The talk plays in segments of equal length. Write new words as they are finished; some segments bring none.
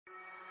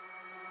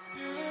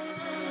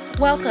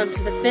Welcome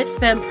to the Fit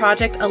Femme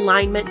Project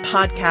Alignment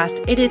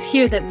Podcast. It is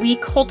here that we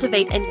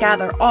cultivate and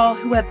gather all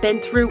who have been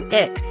through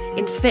it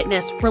in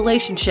fitness,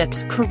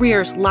 relationships,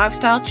 careers,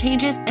 lifestyle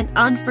changes, and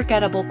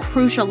unforgettable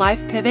crucial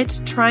life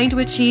pivots trying to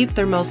achieve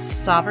their most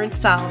sovereign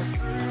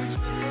selves.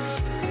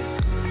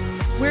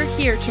 We're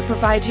here to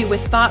provide you with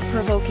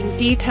thought-provoking,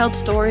 detailed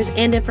stories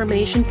and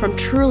information from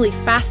truly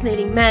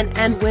fascinating men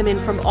and women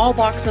from all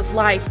walks of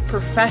life,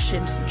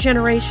 professions,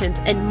 generations,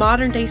 and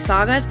modern-day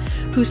sagas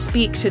who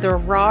speak to their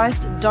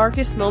rawest,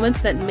 darkest moments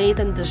that made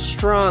them the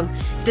strong,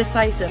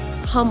 decisive,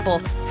 humble,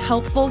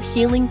 helpful,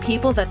 healing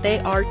people that they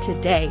are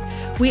today.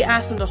 We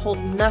ask them to hold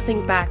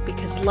nothing back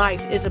because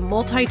life is a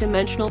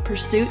multi-dimensional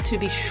pursuit to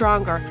be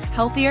stronger,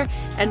 healthier,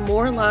 and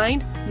more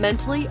aligned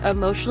mentally,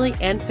 emotionally,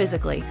 and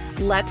physically.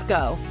 Let's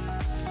go.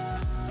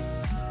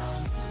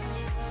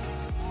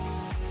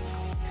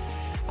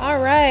 All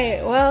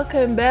right,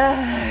 welcome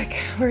back.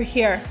 We're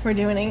here. We're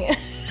doing it.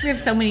 We have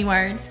so many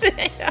words.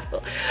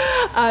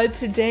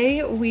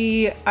 Today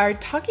we are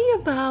talking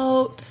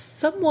about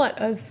somewhat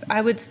of,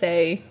 I wouldn't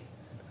say,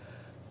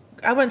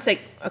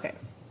 okay,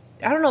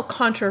 I don't know,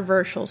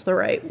 controversial is the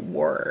right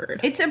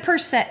word. It's a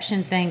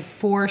perception thing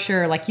for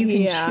sure. Like you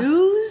can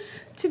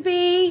choose to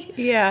be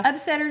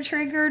upset or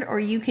triggered,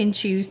 or you can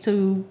choose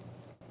to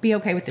be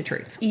okay with the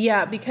truth.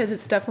 Yeah, because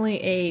it's definitely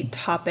a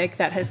topic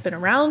that has been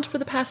around for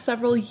the past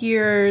several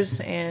years.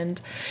 And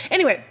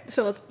anyway,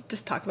 so let's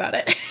just talk about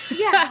it.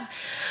 Yeah.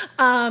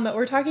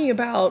 We're talking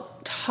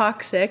about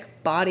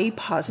toxic body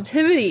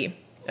positivity.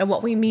 And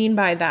what we mean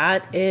by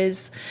that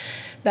is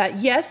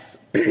that,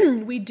 yes,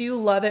 we do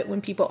love it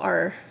when people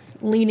are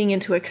leaning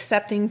into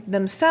accepting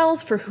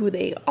themselves for who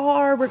they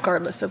are,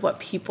 regardless of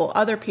what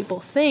other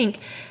people think.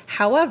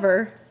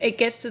 However, it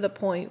gets to the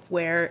point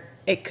where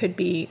it could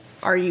be,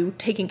 are you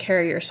taking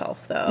care of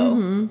yourself, though?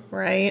 Mm-hmm.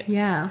 Right?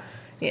 Yeah.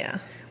 Yeah.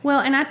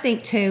 Well, and I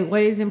think, too,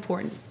 what is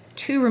important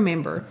to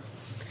remember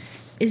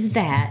is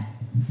that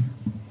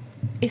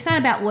it's not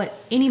about what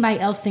anybody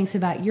else thinks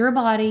about your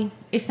body.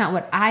 It's not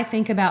what I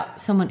think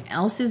about someone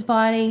else's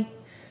body.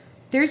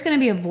 There's going to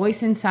be a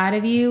voice inside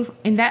of you,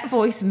 and that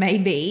voice may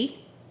be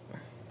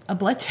a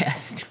blood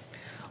test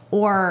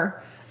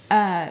or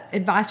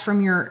advice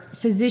from your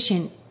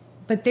physician.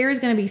 But there is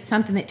going to be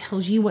something that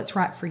tells you what's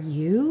right for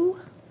you.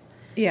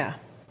 Yeah.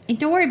 And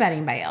don't worry about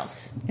anybody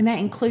else. And that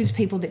includes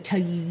people that tell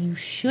you you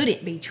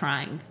shouldn't be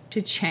trying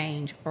to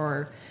change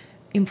or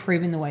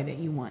improve in the way that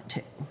you want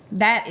to.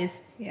 That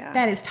is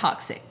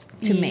toxic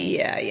to me.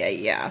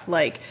 Yeah.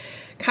 Like,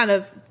 kind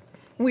of,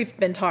 we've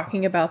been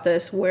talking about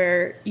this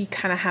where you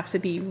kind of have to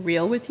be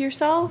real with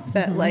yourself.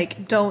 That,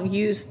 like, don't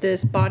use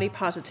this body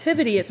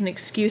positivity as an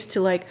excuse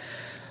to, like,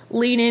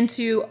 lean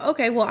into,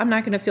 okay, well, I'm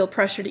not going to feel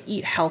pressure to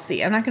eat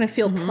healthy. I'm not going to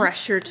feel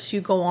pressure to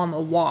go on the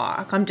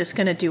walk. I'm just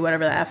going to do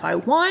whatever the F I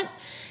want,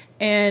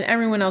 and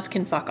everyone else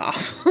can fuck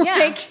off.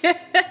 Yeah.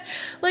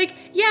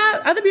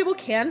 Yeah, other people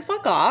can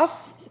fuck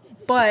off,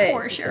 but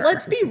for sure,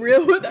 let's be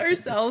real with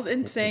ourselves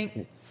and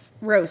saying,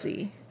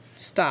 Rosie,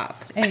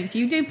 stop. Hey, if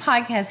you do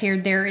podcasts here,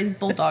 there is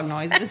bulldog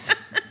noises.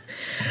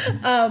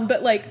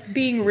 But, like,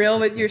 being real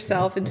with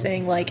yourself and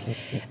saying, like,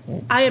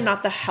 I am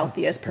not the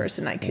healthiest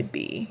person I could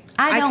be.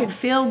 I don't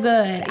feel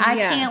good. I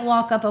can't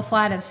walk up a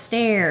flight of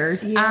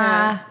stairs.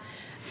 Yeah.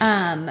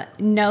 I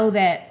know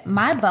that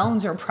my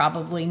bones are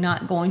probably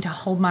not going to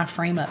hold my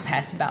frame up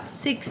past about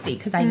 60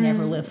 because I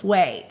never lift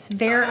weights.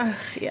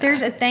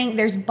 There's a thing.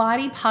 There's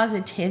body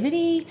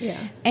positivity,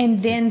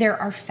 and then there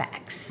are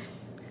facts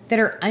that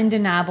are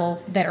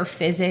undeniable, that are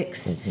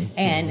physics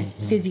and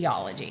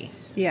physiology.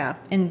 Yeah.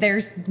 And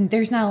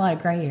there's not a lot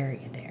of gray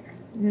area there.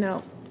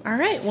 No. All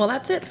right. Well,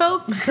 that's it,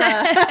 folks.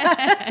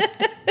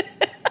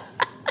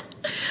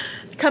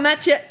 Come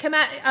at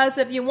us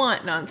if you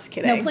want. No, I'm just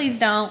kidding. No, please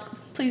don't.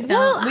 Please don't.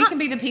 Well, we can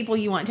be the people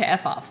you want to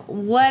F off.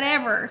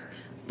 Whatever.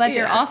 But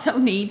there also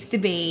needs to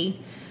be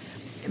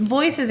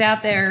voices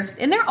out there.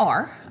 And there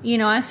are. You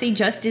know, I see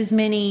just as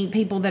many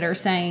people that are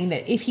saying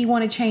that if you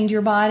want to change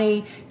your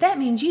body, that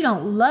means you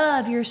don't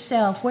love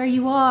yourself where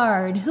you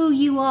are and who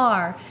you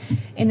are.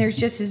 And there's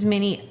just as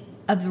many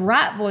of the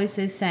right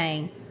voices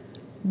saying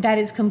that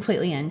is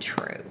completely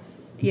untrue.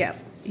 Yeah.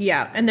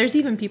 Yeah. And there's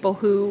even people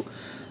who,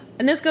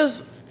 and this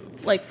goes,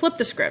 like, flip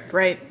the script,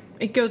 right?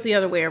 It goes the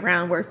other way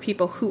around, where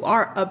people who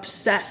are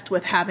obsessed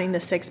with having the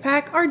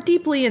six-pack are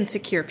deeply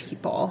insecure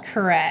people.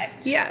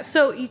 Correct. Yeah.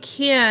 So you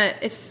can't,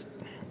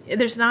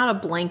 there's not a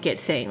blanket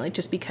thing, like,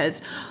 just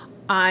because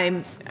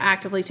I'm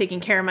actively taking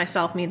care of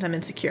myself means I'm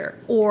insecure,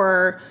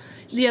 or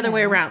the other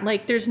way around.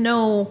 Like, there's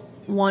no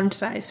one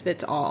size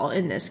fits all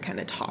in this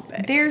kind of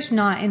topic. There's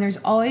not, and there's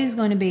always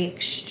going to be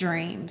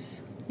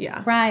extremes.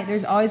 Yeah. Right?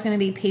 There's always going to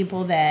be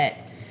people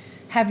that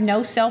have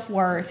no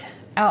self-worth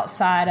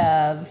outside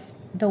of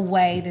the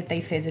way that they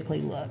physically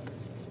look.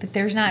 But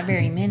there's not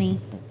very many.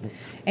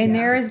 And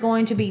there is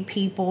going to be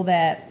people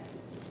that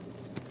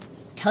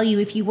tell you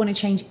if you want to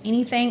change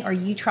anything or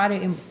you try to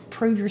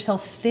improve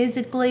yourself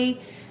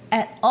physically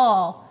at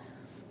all,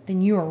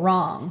 then you are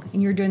wrong.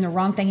 And you're doing the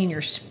wrong thing and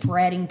you're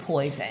spreading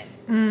poison.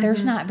 Mm-hmm.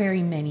 There's not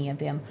very many of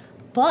them.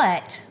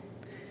 But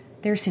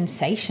they're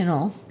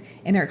sensational.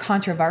 and they're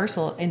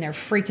controversial and they're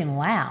freaking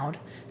loud.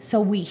 So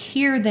we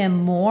hear them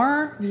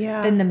more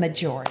than the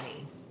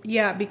majority.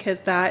 Yeah,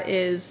 because that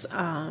is...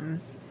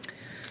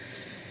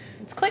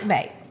 it's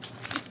clickbait.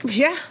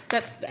 Yeah,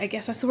 I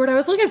guess that's the word I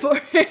was looking for.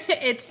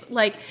 It's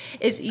like,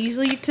 it's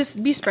easily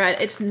to be spread.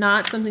 It's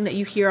not something that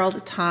you hear all the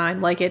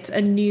time. Like, it's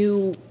a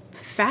new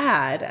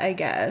fad, I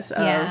guess,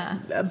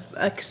 of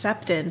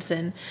acceptance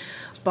and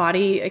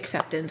body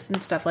acceptance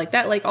and stuff like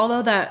that. Like,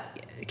 although that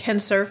can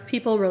serve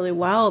people really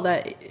well,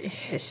 that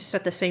it's just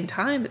at the same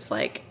time, it's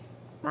like...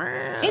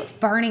 It's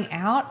burning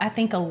out, I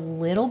think, a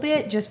little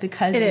bit just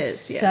because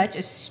it's such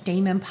a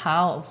steaming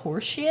pile of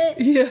horse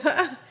shit.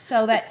 Yeah.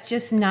 So that's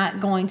just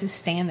not going to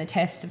stand the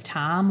test of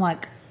time.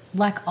 Like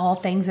all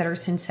things that are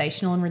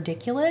sensational and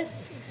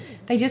ridiculous,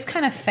 they just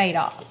kind of fade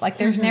off. Like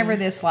there's never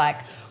this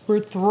like, we're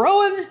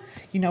throwing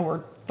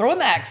the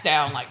axe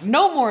down. Like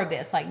no more of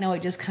this. Like no,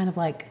 it just kind of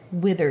like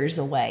withers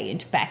away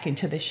and back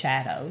into the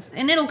shadows.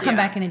 And it'll come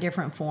back in a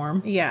different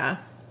form. Yeah.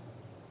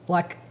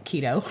 Like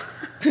keto.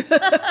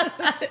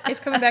 It's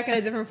coming back in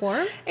a different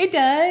form? It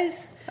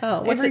does.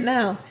 Oh, what's it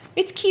now?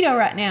 It's keto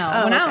right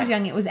now. When I was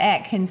young, it was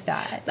Atkins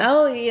diet.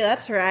 Oh, yeah,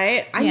 that's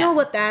right. I know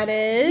what that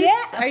is.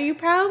 Yeah. Are you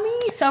proud of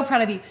me? So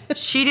proud of you.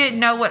 She didn't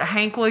know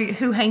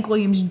who Hank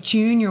Williams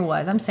Jr.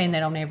 was. I'm saying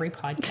that on every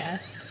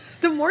podcast.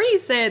 The more you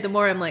say it, the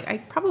more I'm like, I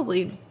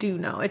probably do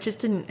know. It just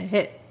didn't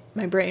hit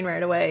my brain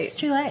right away. It's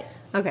too late.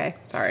 Okay,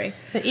 sorry.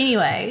 But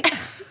anyway.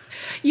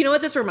 You know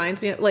what this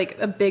reminds me of? Like,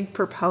 a big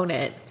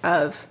proponent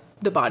of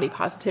the body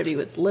positivity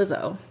was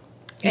Lizzo.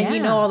 And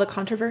you know all the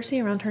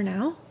controversy around her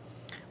now?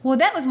 Well,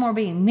 that was more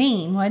being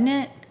mean, wasn't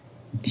it?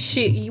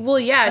 She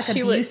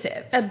abusive. was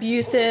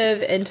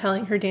abusive and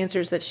telling her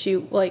dancers that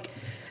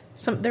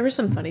there was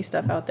some funny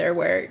stuff out there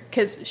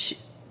because she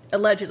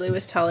allegedly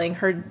was telling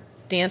her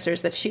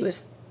dancers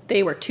that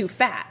they were too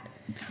fat.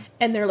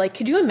 And they're like,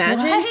 could you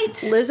imagine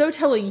Lizzo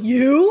telling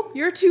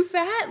you're too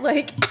fat?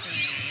 Like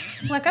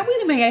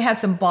we may have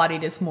some body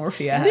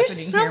dysmorphia happening here, man.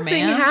 There's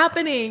something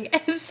happening.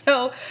 And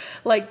so,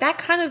 like, that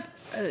kind of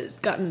has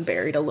gotten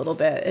buried a little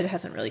bit. It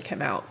hasn't really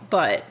come out.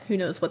 But who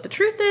knows what the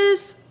truth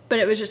is. But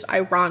it was just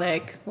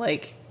ironic,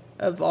 like,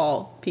 of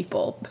all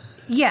people.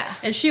 Yeah.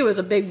 And she was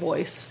a big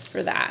voice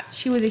for that.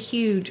 She was a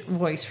huge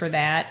voice for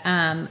that.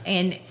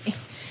 And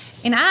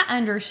I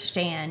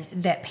understand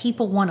that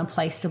people want a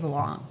place to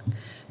belong.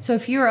 So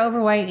if you're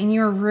overweight and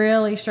you're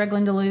really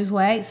struggling to lose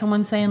weight,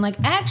 someone's saying, like,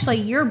 actually,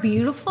 you're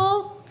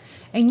beautiful.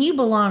 And you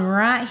belong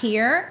right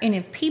here. And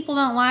if people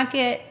don't like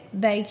it,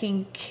 they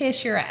can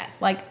kiss your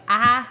ass. Like,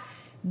 I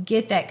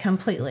get that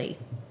completely.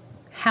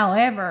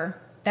 However,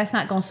 that's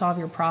not going to solve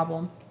your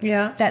problem.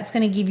 Yeah. That's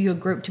going to give you a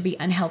group to be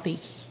unhealthy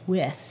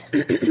with.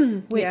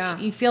 Which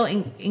you feel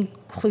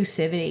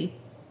inclusivity.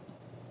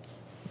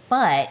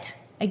 But,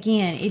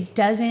 again, it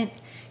doesn't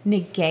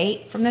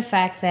negate from the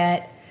fact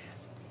that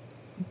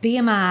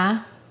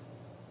BMI...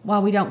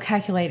 while we don't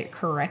calculate it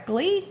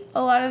correctly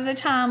a lot of the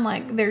time,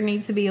 like there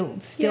needs to be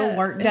still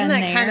work done there.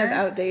 Isn't that kind of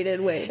outdated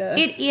way to...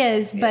 It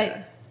is,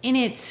 but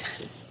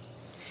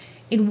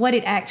in what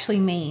it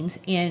actually means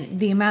in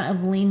the amount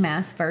of lean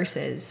mass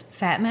versus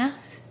fat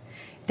mass,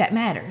 that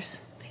matters.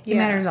 It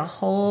matters a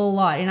whole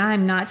lot. And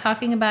I'm not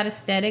talking about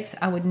aesthetics.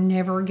 I would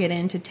never get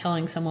into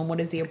telling someone what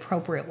is the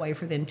appropriate way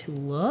for them to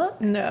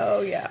look. No,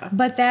 yeah.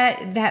 But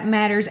that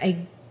matters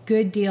a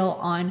good deal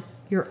on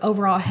your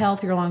overall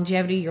health, your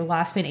longevity, your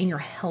lifespan, and your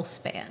health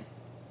span.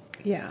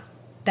 Yeah.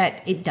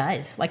 That it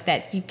does. Like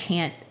that you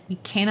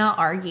cannot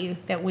argue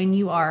that when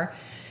you are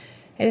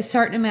at a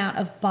certain amount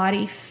of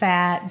body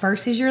fat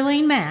versus your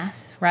lean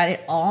mass, right?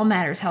 It all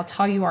matters how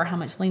tall you are, how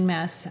much lean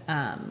mass,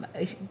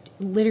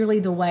 literally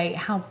the way,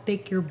 how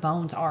thick your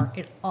bones are.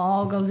 It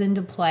all goes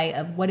into play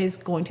of what is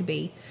going to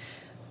be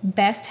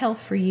best health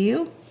for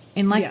you.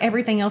 And like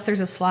everything else,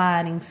 there's a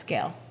sliding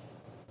scale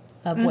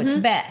of what's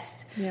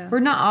best. Yeah.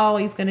 We're not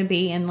always going to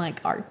be in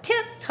like our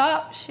tip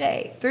top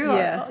shape through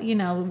our,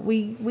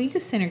 we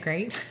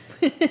disintegrate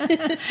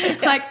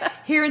like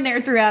here and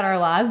there throughout our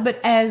lives, but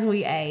as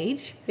we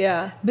age,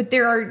 but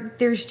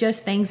there's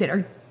just things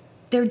that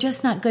they're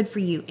just not good for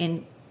you.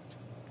 And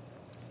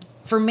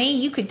for me,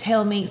 you could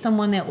tell me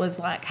someone that was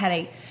like had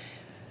a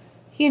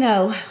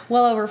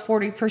well over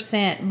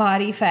 40%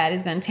 body fat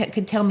is going to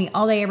could tell me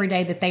all day every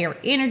day that they are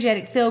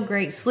energetic, feel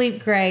great,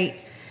 sleep great,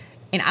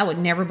 and I would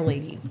never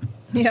believe you.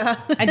 Yeah.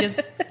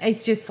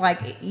 It's just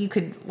like you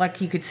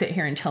could sit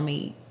here and tell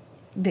me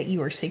that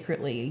you are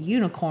secretly a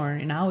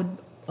unicorn, and I would,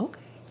 okay.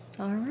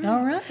 All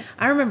right.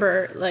 I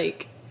remember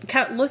like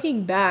kind of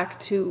looking back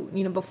to,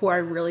 before I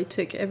really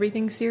took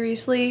everything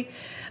seriously,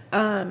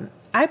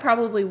 I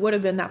probably would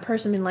have been that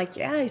person being like,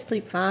 yeah, I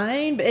sleep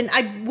fine. And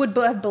I would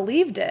have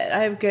believed it. I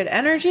have good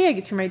energy. I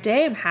get through my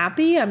day. I'm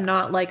happy. I'm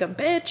not like a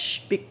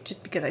bitch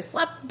just because I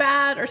slept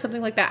bad or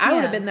something like that. I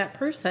would have been that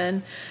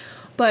person.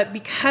 But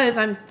because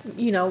I'm,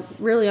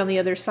 really on the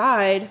other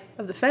side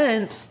of the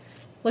fence,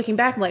 looking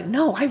back, I'm like,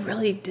 no, I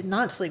really did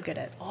not sleep good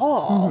at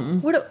all. Mm-hmm.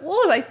 What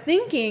was I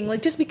thinking?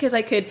 Like, just because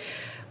I could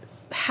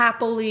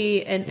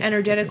happily and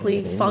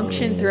energetically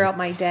function throughout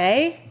my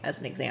day, as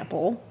an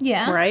example.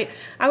 Yeah. Right?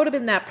 I would have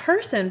been that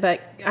person,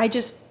 but I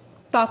just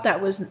thought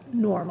that was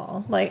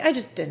normal. Like, I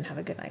just didn't have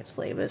a good night's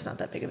sleep. It's not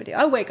that big of a deal.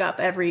 I wake up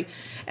every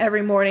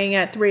morning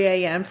at 3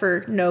 a.m.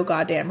 for no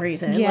goddamn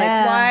reason. Yeah.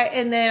 Like, why?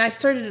 And then I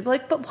started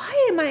like, but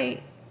why am I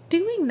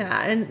doing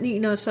that?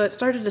 And, so it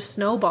started to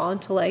snowball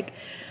into like,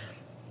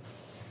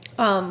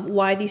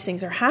 why these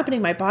things are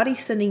happening. My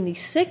body's sending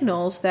these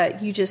signals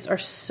that you just are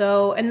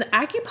so, and the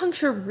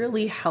acupuncture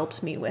really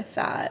helped me with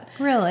that.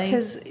 Really?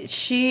 Because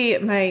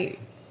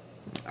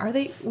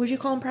would you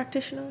call them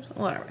practitioners?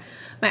 Whatever.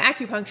 My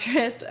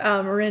acupuncturist,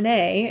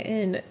 Renee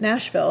in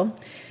Nashville,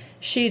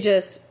 she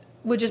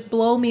would just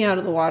blow me out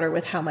of the water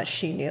with how much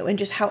she knew and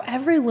just how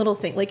every little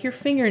thing, like your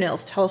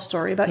fingernails tell a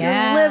story about your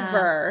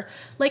liver.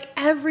 Like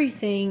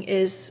everything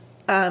is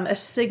a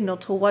signal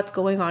to what's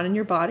going on in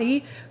your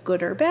body,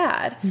 good or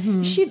bad.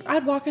 Mm-hmm.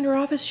 I'd walk into her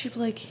office, she'd be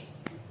like,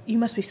 you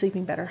must be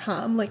sleeping better,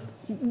 huh? I'm like,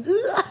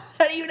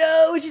 how do you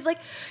know? And she's like,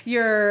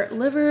 your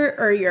liver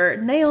or your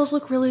nails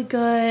look really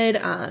good.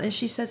 And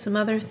she said some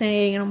other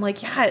thing. And I'm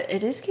like, yeah,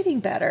 it is getting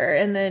better.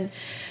 And then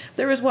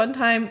there was one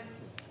time,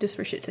 just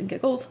for shits and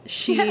giggles,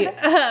 she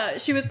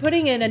was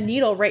putting in a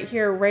needle right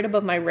here, right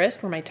above my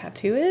wrist where my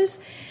tattoo is.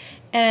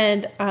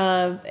 And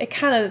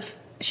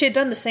she had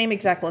done the same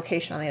exact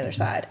location on the other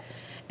side.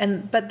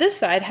 But this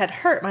side had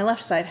hurt. My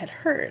left side had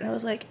hurt. I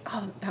was like,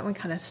 oh, that one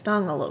kind of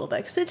stung a little bit.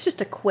 Because it's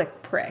just a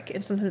quick prick.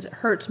 And sometimes it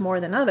hurts more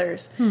than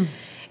others.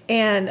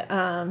 And,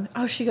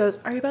 she goes,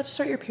 are you about to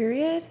start your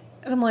period?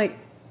 And I'm like,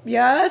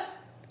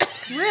 yes.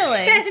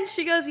 Really? And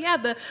she goes, yeah,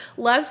 the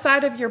left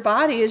side of your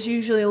body is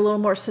usually a little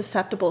more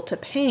susceptible to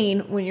pain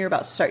when you're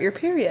about to start your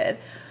period.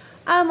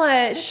 I'm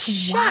like,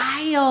 shut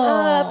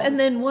up. And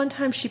then one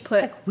time she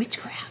put... It's like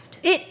witchcraft.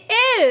 It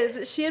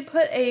is. She had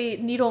put a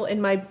needle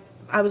in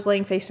I was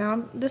laying face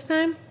down this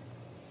time,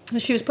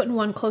 and she was putting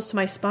one close to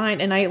my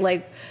spine, and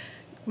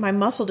my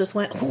muscle just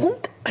went,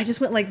 whoop. I just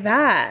went like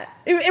that.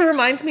 It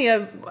reminds me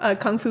of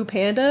Kung Fu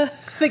Panda,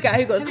 the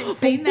guy who goes, I haven't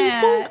seen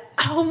that.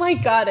 Oh my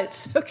God,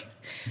 it's so good.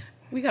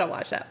 We gotta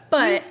watch that.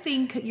 But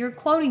you're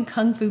quoting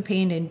Kung Fu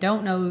Panda and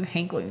don't know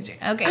Hank Williams.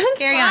 Okay, I'm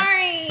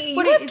sorry.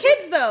 You have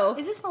kids, though.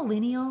 Is this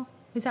millennial?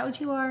 Is that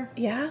what you are?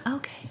 Yeah.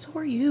 Okay. So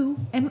are you.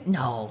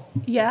 No.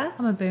 Yeah?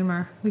 I'm a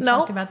boomer. We've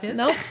talked about this.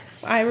 Nope.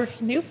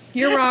 Nope.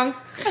 You're wrong.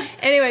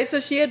 Anyway, so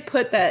she had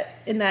put that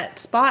in that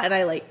spot, and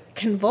I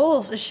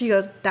convulsed, and she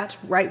goes,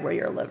 that's right where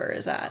your liver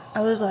is at.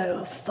 I was like,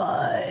 oh,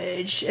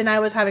 fudge. And I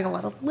was having a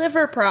lot of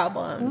liver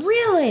problems.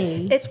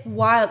 Really? It's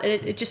wild. And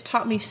it just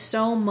taught me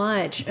so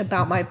much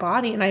about my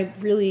body, and I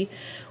really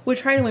would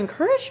try to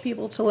encourage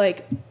people to,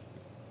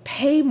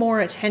 pay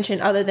more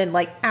attention other than,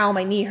 ow,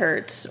 my knee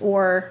hurts,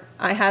 or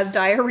I have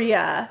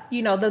diarrhea,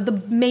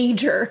 the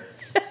major.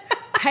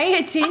 Pay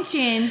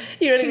attention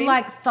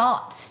to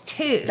thoughts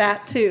too.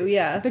 That too,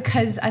 yeah.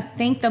 Because I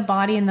think the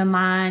body and the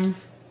mind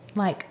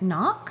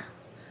knock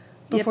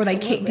before they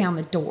kick down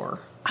the door.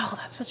 Oh,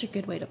 that's such a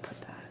good way to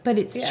put that. But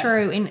it's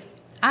true. And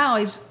I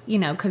always,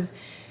 because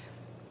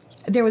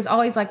there was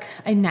always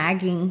a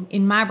nagging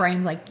in my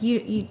brain,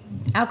 you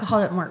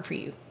alcohol doesn't work for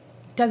you.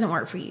 Doesn't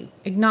work for you.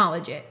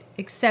 Acknowledge it.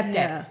 Accept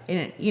it.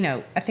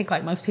 And, I think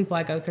most people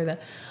I go through I'm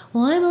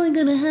only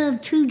going to have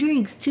 2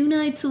 drinks 2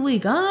 nights a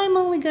week. I'm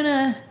only going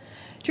to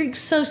drink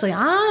socially.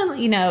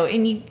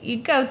 And you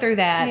go through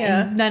that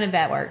and none of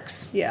that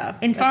works. Yeah.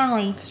 And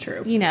finally, it's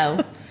true.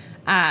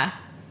 I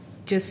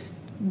just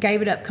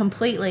gave it up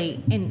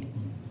completely. And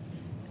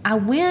I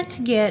went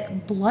to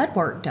get blood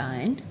work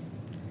done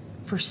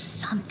for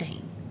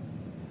something.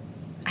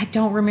 I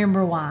don't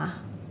remember why,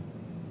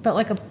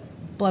 but a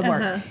blood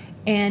work.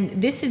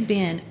 And this had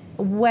been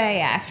way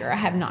after I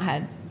have not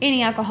had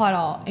any alcohol at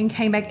all, and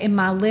came back and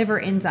my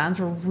liver enzymes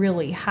were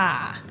really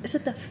high. Is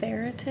it the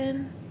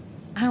ferritin?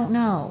 I don't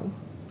know.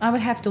 I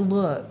would have to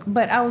look.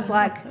 But I was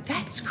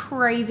that's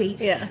crazy.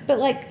 Yeah. But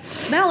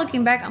now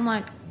looking back, I'm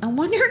I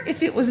wonder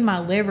if it was my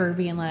liver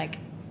being I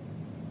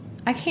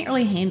can't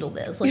really handle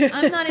this.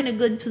 I'm not in a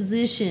good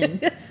position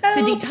to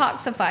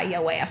detoxify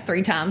your ass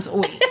 3 times a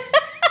week.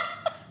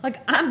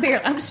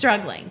 I'm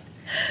struggling.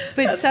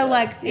 But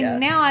and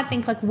now I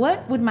think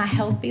what would my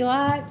health be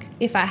like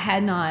if I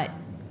had not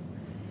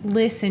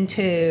listened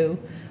to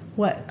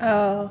what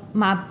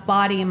my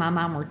body and my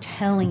mind were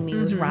telling me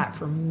was right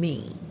for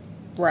me.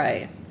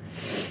 Right.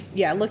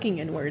 Yeah, looking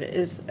inward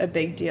is a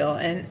big deal.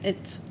 And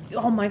it's,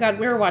 oh my God,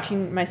 we were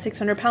watching My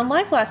 600-Pound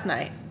Life last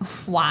night.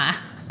 Why?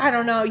 I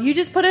don't know. You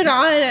just put it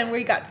on and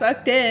we got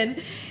sucked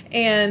in.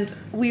 And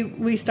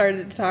we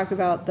started to talk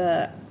about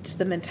the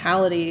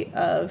mentality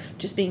of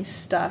just being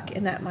stuck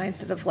in that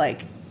mindset of I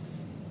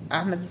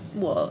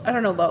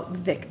don't know about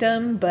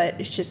victim, but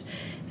it's just,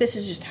 this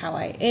is just how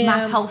I am.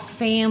 My whole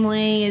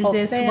family is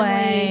this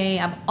way.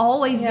 I've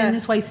always been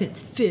this way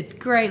since 5th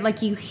grade.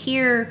 You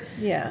hear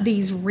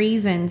these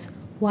reasons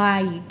why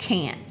you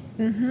can't.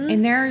 Mm-hmm.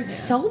 And they're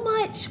so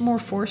much more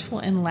forceful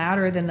and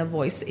louder than the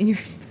voice in your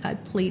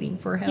head pleading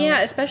for help.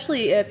 Yeah,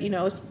 especially if, you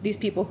know, these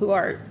people who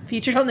are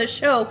featured on this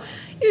show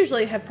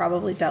usually have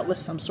probably dealt with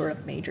some sort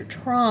of major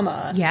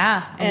trauma.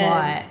 Yeah, a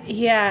lot.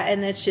 Yeah,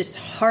 and it's just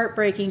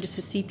heartbreaking just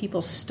to see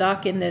people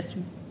stuck in this,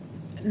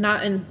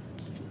 not in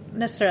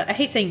necessarily, I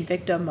hate saying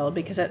victim mode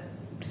because that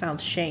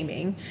sounds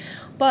shaming,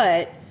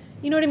 but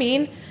you know what I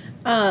mean?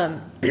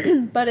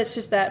 But it's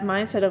just that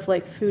mindset of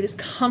like food is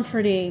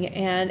comforting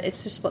and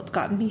it's just what's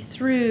gotten me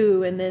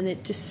through, and then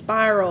it just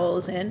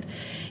spirals, and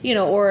you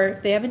know, or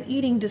if they have an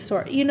eating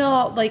disorder, you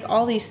know, like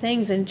all these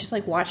things, and just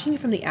like watching it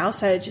from the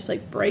outside, it just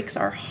like breaks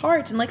our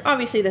hearts. And like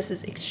obviously this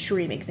is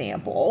extreme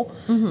example.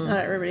 Mm-hmm. Not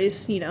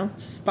everybody's, you know,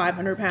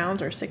 500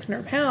 pounds or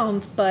 600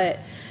 pounds, but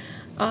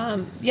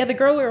yeah, the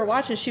girl we were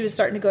watching, she was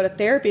starting to go to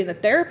therapy, and the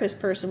therapist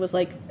person was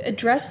like,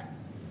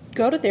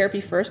 go to therapy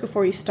first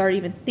before you start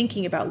even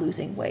thinking about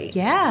losing weight.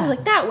 Yeah.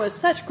 Like, that was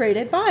such great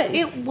advice.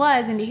 It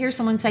was. And to hear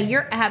someone say,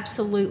 you're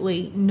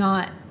absolutely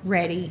not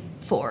ready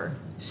for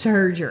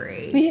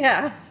surgery.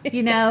 Yeah.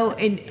 You know,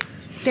 and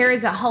there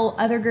is a whole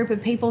other group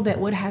of people that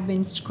would have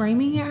been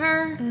screaming at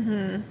her.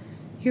 Mm-hmm.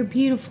 You're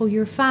beautiful.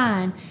 You're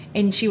fine.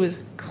 And she was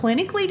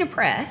clinically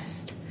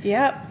depressed.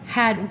 Yep.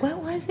 Had, what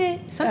was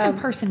it?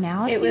 Something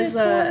personality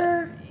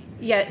disorder?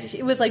 Yeah,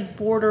 it was like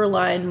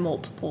borderline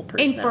multiple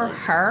personality. And for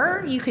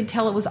her, you could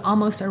tell it was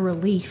almost a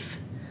relief.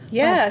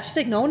 Yeah, she's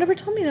like, no one ever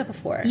told me that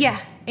before.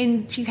 Yeah,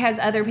 and she has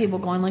other people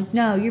going like,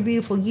 no, you're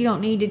beautiful. You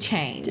don't need to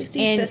change. Just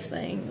eat this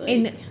thing. Like,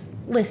 and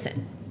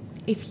listen,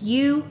 if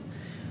you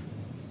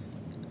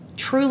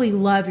truly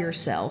love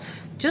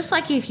yourself, just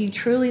like if you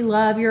truly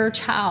love your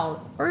child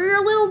or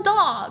your little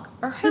dog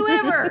or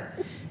whoever,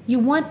 you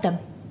want the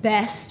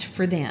best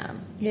for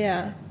them.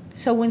 Yeah.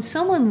 So when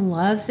someone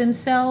loves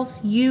themselves,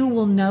 you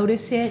will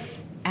notice it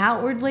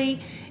outwardly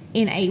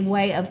in a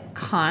way of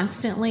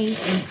constantly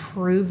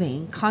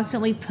improving,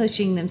 constantly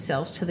pushing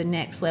themselves to the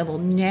next level,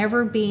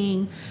 never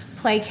being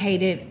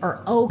placated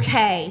or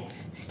okay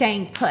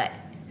staying put.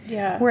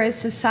 Yeah. Whereas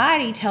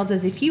society tells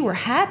us if you were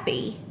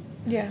happy,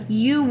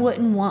 you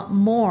wouldn't want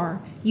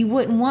more. You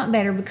wouldn't want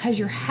better because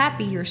you're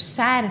happy, you're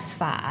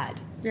satisfied.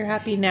 You're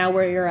happy now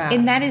where you're at.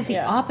 And that is the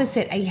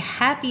opposite. A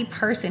happy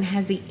person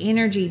has the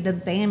energy, the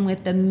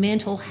bandwidth, the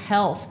mental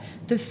health,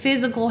 the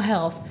physical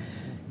health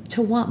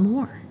to want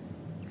more.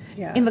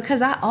 Yeah. And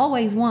because I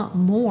always want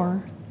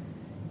more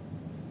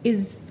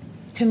is,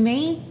 to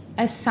me,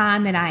 a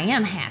sign that I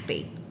am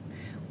happy.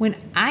 When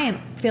I am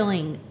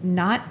feeling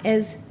not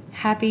as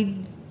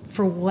happy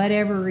for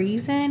whatever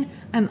reason,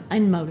 I'm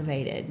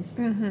unmotivated.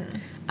 Mm-hmm.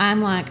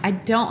 I'm like, I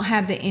don't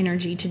have the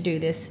energy to do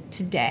this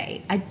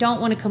today. I don't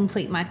want to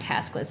complete my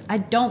task list. I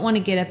don't want to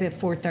get up at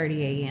 4:30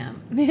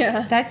 a.m.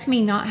 Yeah. That's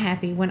me not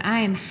happy. When I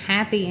am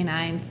happy and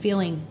I am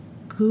feeling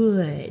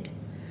good,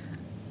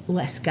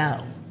 let's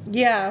go.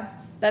 Yeah.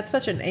 That's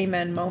such an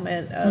amen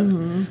moment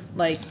of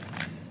like,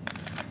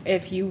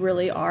 if you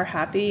really are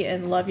happy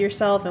and love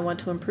yourself and want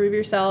to improve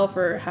yourself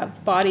or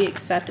have body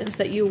acceptance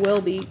that you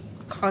will be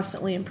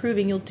constantly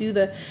improving, you'll do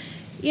the...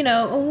 You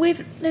know,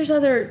 there's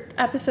other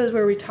episodes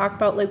where we talk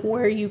about, like,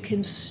 where you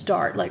can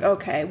start. Like,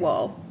 okay,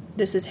 well,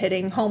 this is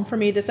hitting home for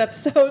me this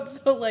episode,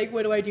 so, like,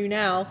 what do I do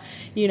now?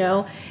 You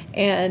know?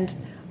 And,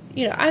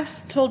 you know,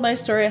 I've told my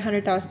story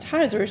 100,000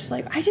 times where it's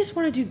like, I just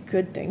want to do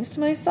good things to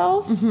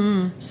myself.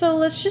 Mm-hmm. So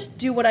let's just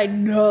do what I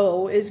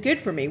know is good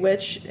for me,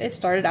 which it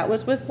started out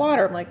was with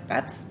water. I'm like,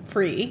 that's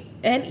free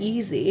and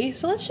easy.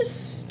 So let's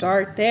just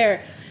start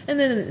there. And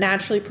then it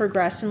naturally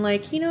progressed and,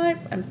 like, you know what?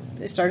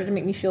 It started to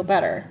make me feel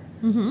better.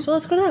 Mm-hmm. So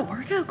let's go to that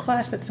workout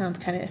class that sounds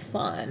kind of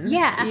fun.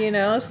 Yeah. You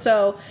know,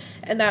 so,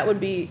 and that would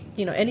be,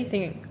 you know,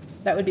 anything,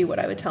 that would be what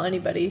I would tell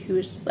anybody who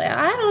is just like,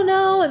 I don't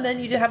know. And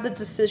then you have the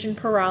decision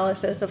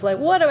paralysis of like,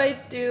 what do I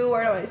do?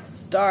 Where do I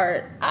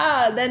start?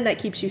 Then that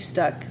keeps you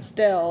stuck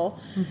still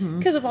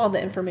because of all the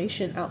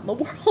information out in the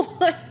world.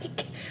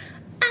 Like,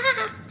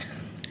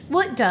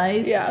 Well, it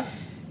does. Yeah.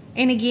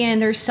 And again,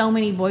 there's so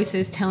many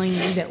voices telling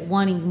you that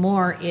wanting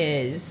more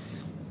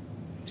is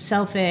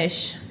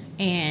selfish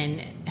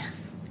and...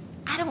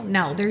 I don't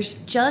know. There's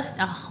just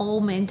a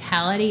whole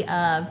mentality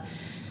of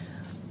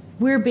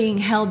we're being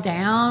held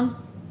down.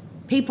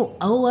 People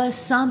owe us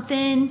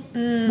something.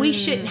 We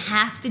shouldn't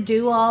have to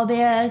do all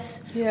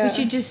this. Yeah. We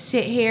should just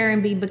sit here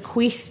and be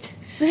bequeathed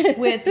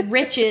with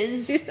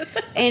riches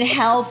and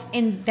health,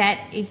 and that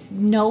it's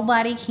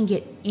nobody can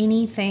get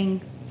anything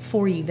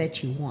for you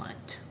that you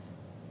want.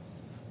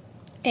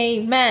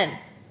 Amen.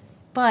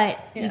 But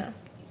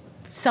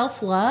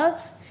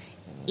self-love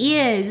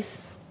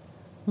is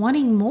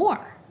wanting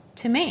more.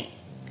 To me,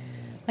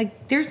 like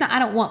I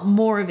don't want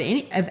more of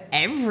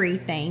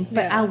everything,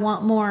 but I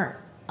want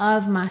more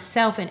of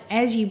myself. And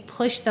as you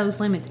push those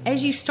limits,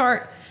 as you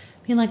start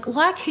being like, well,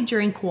 I could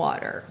drink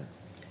water,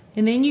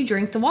 and then you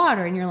drink the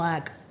water and you're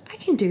like, I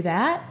can do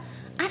that.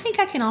 I think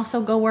I can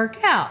also go work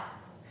out.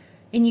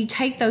 And you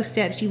take those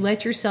steps, you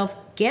let yourself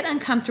get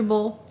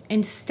uncomfortable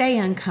and stay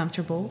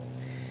uncomfortable,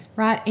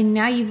 right? And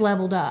now you've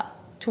leveled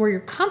up to where you're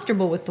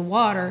comfortable with the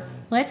water.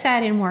 Let's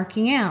add in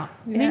working out.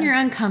 And then you're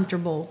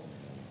uncomfortable.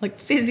 like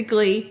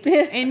physically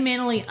and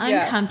mentally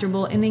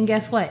uncomfortable. And then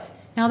guess what?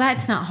 Now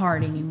that's not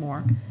hard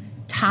anymore.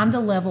 Time to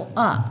level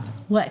up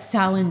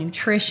lifestyle and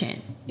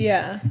nutrition.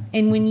 Yeah.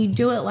 And when you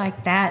do it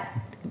like that,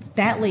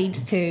 that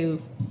leads to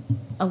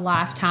a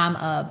lifetime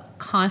of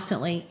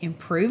constantly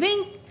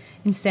improving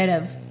instead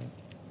of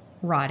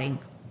rotting.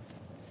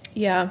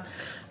 Yeah.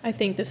 I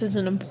think this is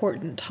an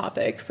important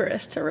topic for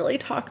us to really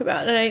talk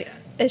about. And I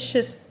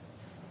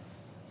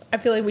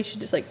feel like we should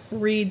just like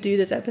redo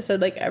this episode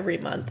like every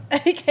month. I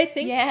think.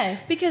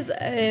 Yes. Because,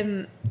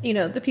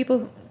 the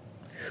people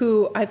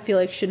who I feel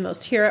like should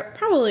most hear it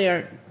probably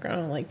aren't going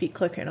to like be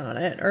clicking on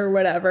it or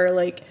whatever.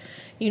 Like,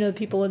 the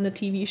people in the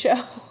TV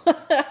show.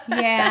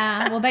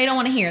 Yeah. Well, they don't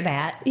want to hear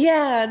that.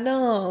 Yeah,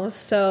 no.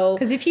 So,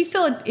 because if you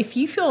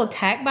feel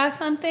attacked by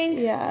something,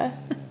 yeah,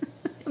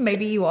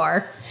 maybe you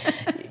are.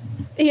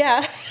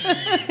 Yeah.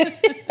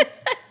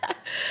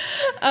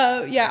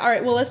 Yeah. All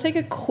right. Well, let's take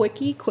a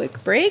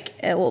quick break,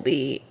 and we'll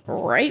be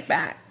right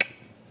back.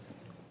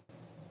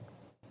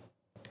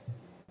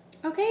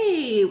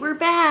 Okay, we're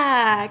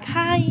back.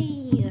 Hi.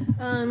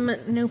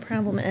 No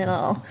problem at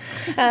all.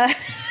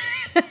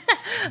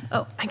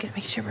 Oh, I gotta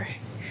make sure we're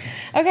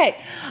okay.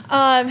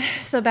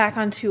 So back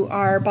onto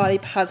our body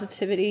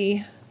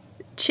positivity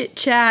chit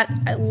chat.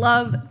 I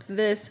love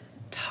this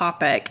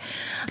topic,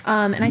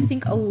 and I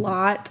think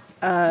why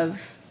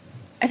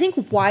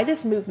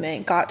this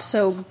movement got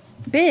so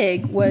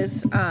big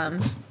was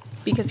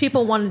because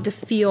people wanted to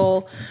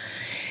feel,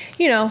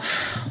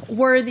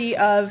 worthy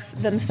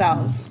of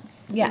themselves.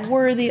 Yeah.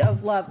 Worthy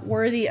of love,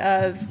 worthy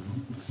of,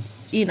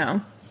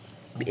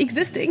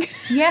 existing.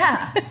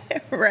 Yeah.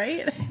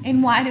 Right?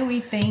 And why do we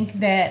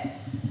think that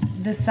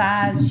the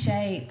size,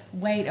 shape,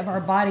 weight of our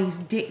bodies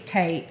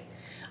dictate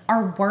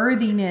our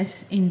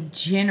worthiness in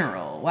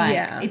general?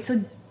 Like, it's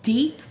a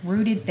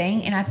deep-rooted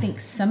thing, and I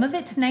think some of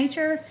it's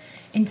nature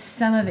and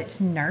some of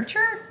it's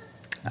nurture.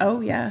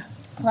 Oh, yeah.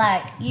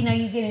 Like, you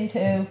get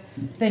into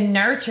the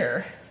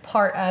nurture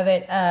part of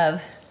it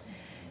of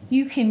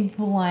you can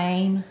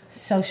blame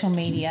social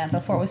media.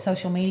 Before it was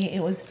social media,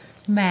 it was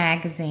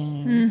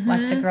magazines,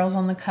 like the girls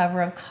on the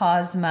cover of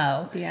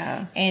Cosmo.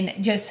 Yeah.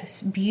 And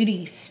just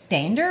beauty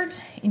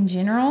standards in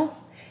general.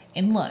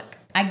 And look,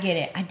 I get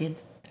it.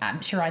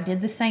 I'm sure I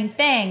did the same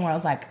thing where I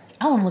was like,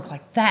 I want to look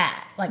like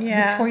that. Like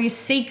Victoria's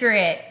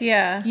Secret.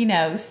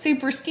 Yeah.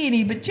 Super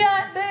skinny, but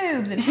giant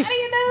boobs. And how do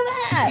you know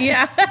that?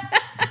 Yeah.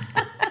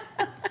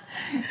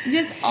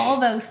 Just all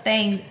those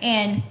things.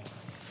 And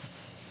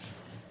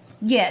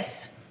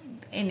yes,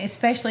 and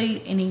especially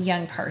in a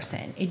young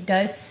person, it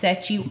does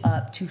set you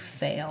up to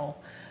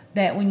fail.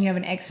 That when you have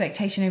an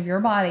expectation of your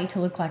body to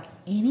look like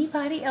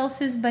anybody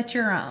else's but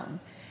your own.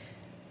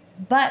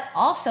 But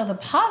also the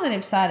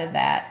positive side of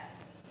that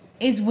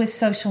is with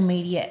social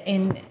media,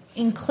 and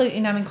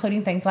I'm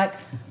including things like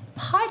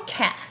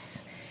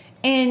podcasts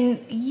and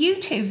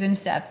YouTubes and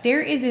stuff.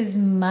 There is as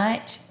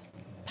much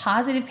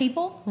positive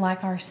people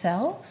like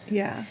ourselves.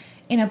 Yeah.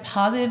 And a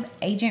positive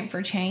agent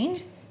for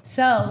change.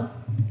 So,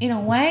 in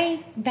a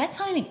way, that's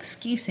not an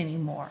excuse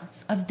anymore.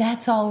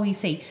 That's all we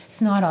see.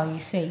 It's not all you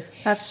see.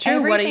 That's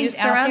true. What are you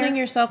surrounding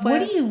yourself with?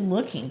 What are you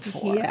looking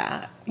for?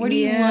 Yeah. What are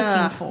you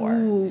looking for?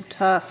 Ooh,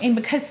 tough. And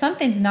because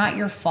something's not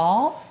your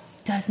fault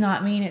does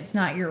not mean it's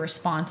not your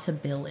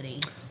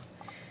responsibility.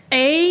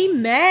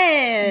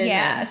 Amen.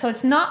 Yeah. So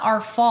it's not our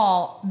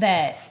fault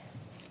that,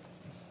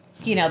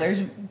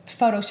 there's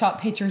Photoshop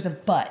pictures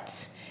of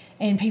butts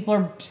and people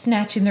are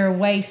snatching their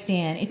waist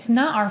in. It's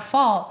not our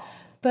fault,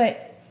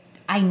 but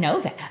I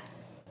know that.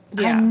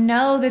 Yeah. I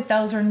know that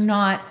those are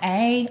not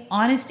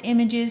honest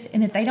images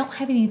and that they don't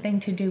have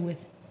anything to do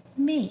with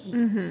me.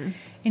 Mm-hmm.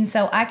 And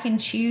so I can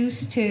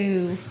choose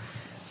to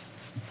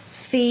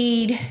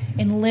feed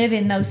and live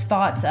in those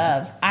thoughts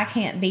of I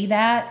can't be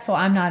that, so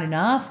I'm not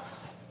enough.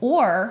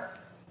 Or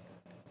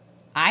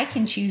I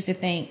can choose to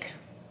think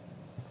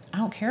I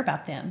don't care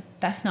about them.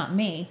 That's not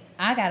me.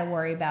 I got to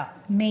worry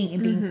about me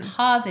and being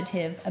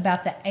positive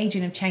about the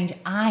agent of change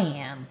I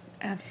am.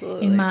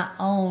 Absolutely. In my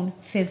own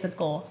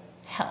physical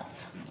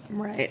health.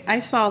 Right. I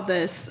saw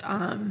this,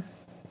 I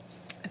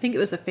think it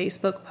was a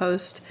Facebook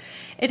post.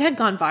 It had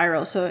gone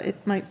viral, so it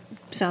might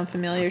sound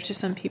familiar to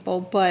some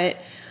people, but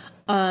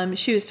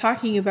she was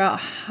talking about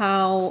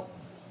how,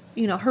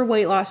 her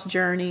weight loss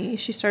journey,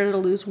 she started to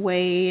lose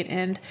weight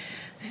and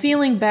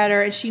feeling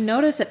better, and she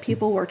noticed that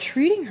people were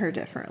treating her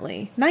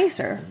differently,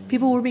 nicer.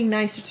 People were being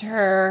nicer to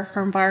her.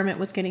 Her environment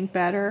was getting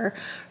better.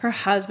 Her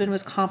husband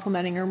was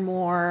complimenting her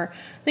more,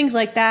 things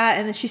like that.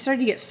 And then she started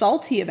to get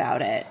salty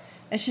about it.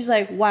 And she's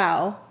like,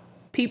 wow,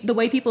 the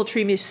way people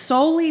treat me is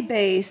solely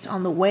based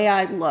on the way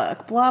I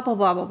look, blah, blah,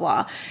 blah, blah,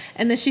 blah.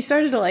 And then she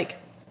started to,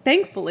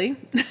 thankfully,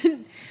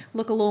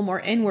 look a little more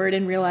inward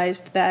and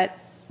realized that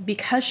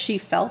because she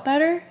felt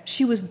better,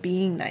 she was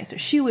being nicer.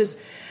 She was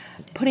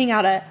putting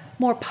out a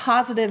more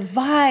positive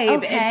vibe.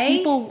 Okay. And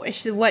people,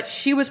 what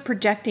she was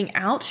projecting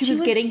out, she was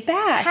getting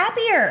back.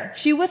 Happier.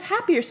 She was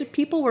happier. So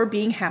people were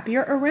being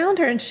happier around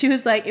her. And she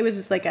was like, it was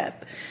just like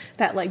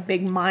that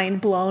big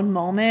mind blown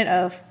moment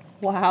of,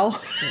 wow.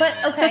 But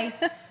okay,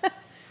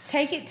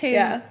 take it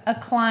to a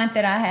client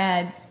that I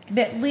had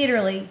that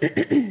literally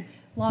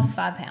lost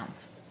 5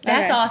 pounds.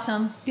 That's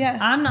awesome. Yeah.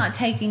 I'm not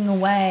taking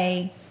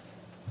away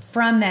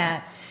from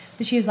that.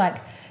 But she was like,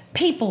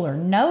 people are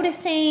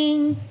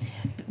noticing.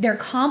 They're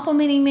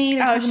complimenting me.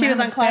 They're she was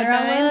on cloud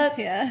nine.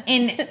 Yeah.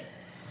 And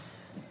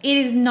it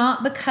is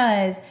not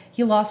because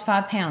you lost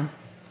 5 pounds.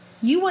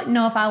 You wouldn't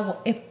know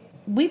if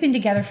we've been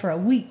together for a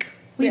week.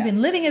 We've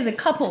been living as a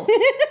couple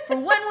for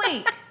 1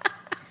 week.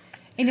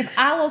 And if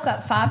I woke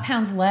up 5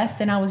 pounds less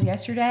than I was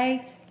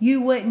yesterday, you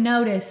wouldn't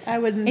notice. I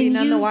wouldn't be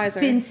none the wiser.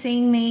 And you've been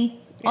seeing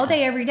me all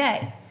day, every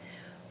day.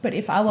 But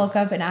if I woke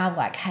up and I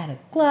had a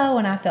glow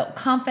and I felt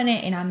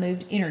confident and I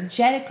moved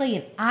energetically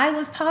and I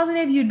was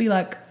positive, you'd be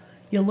like,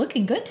 "You're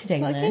looking good today,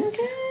 Looking Linz.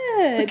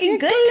 good. Looking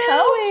good,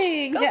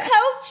 glowing. Coach. Go,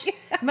 Coach.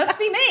 Must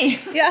be me."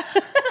 Yeah.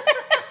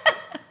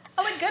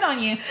 I look good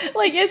on you.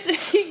 Like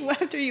yesterday,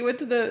 after you went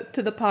to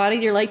the potty,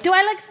 you're like, "Do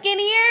I look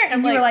skinnier?"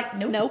 And you were like,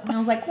 "Nope." And I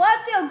was like, "Well, I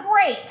feel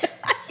great.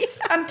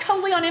 I'm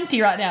totally on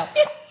empty right now."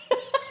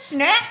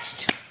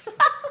 Snatched.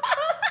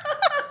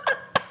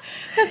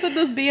 That's what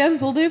those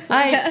BMs will do for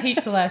I ate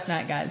pizza last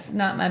night, guys.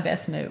 Not my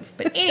best move.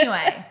 But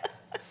anyway,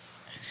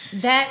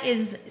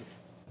 that's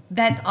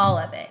all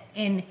of it.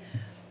 And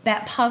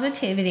that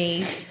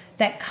positivity,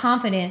 that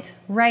confidence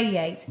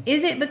radiates.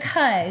 Is it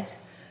because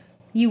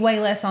you weigh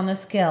less on the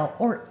scale?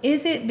 Or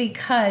is it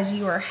because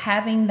you are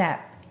having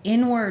that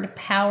inward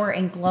power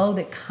and glow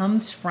that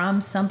comes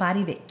from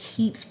somebody that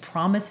keeps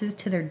promises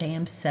to their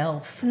damn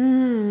self?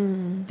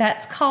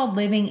 That's called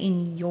living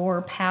in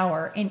your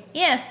power. And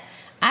if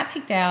I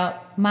picked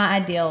out my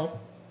ideal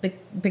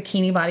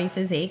bikini body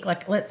physique,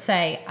 like let's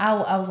say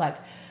I was like,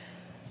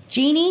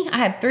 Jeannie, I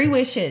have 3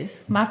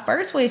 wishes. My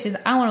first wish is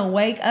I want to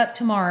wake up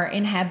tomorrow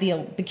and have the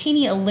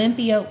Bikini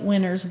Olympia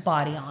winner's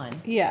body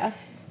on. Yeah.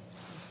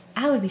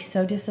 I would be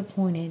so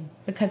disappointed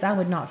because I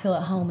would not feel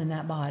at home in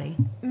that body.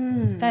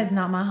 That is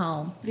not my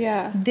home.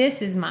 Yeah.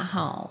 This is my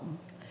home.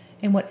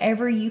 And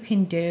whatever you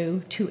can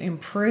do to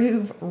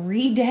improve,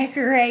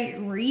 redecorate,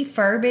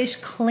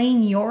 refurbish,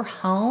 clean your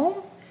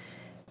home,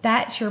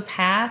 that's your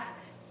path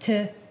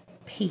to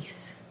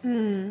peace.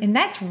 And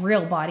that's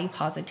real body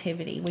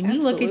positivity. When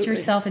you look at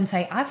yourself and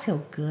say, I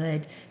feel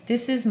good.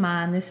 This is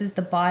mine. This is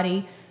the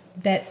body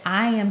that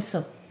I am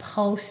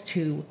supposed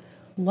to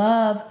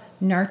love,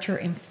 nurture,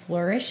 and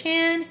flourish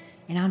in.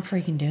 And I'm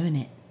freaking doing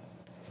it.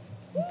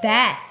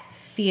 That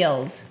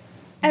feels...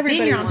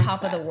 Everybody you're on wants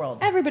top that. of the world.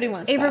 Everybody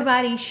wants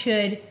Everybody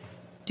should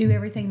do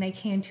everything they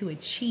can to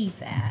achieve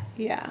that.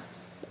 Yeah,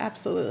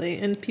 absolutely.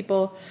 And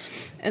people...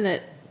 And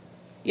that...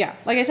 Yeah,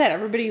 like I said,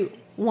 everybody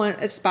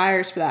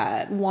aspires for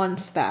that,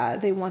 wants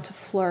that. They want to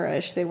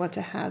flourish. They want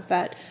to have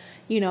that,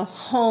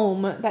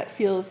 home that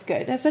feels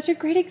good. That's such a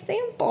great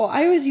example.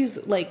 I always use,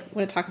 when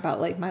I talk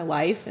about, my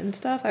life and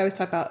stuff, I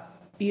always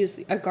use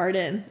a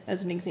garden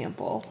as an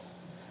example.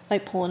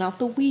 Like pulling out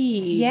the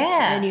weeds.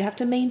 Yeah. And you have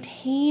to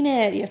maintain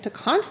it. You have to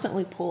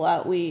constantly pull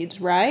out weeds,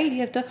 right?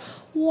 You have to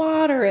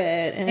water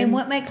it. And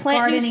what makes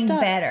gardening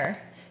better?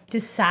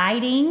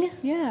 Deciding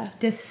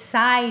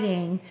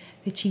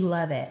that you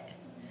love it.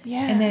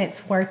 Yeah. And then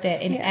it's worth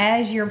it. And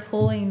as you're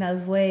pulling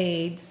those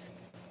weeds,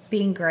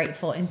 being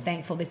grateful and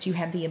thankful that you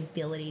have the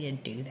ability to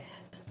do that.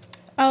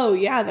 Oh,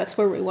 yeah. That's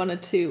where we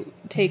wanted to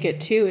take it,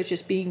 too. It's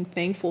just being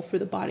thankful for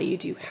the body you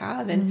do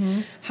have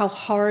and how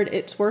hard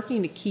it's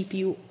working to keep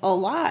you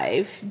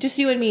alive. Just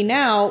you and me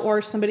now,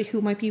 or somebody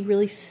who might be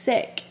really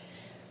sick,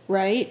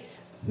 right?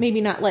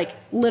 Maybe not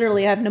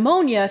literally have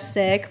pneumonia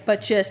sick,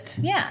 but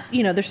just,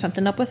 there's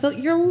something up with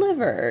your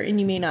liver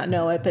and you may not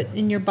know it, but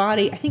in your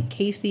body, I think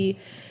Casey...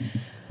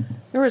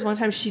 There was one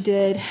time she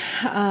did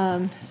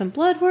some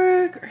blood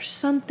work or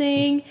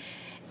something,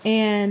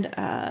 and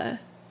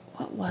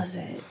what was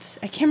it?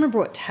 I can't remember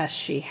what test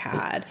she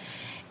had.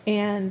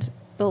 And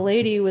the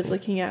lady was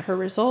looking at her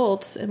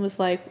results and was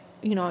like,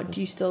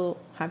 do you still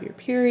have your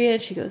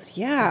period? She goes,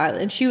 yeah.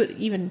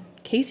 And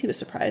Casey was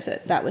surprised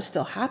that was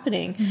still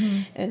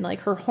happening and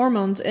her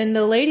hormones. And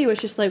the lady was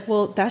just like,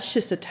 well, that's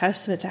just a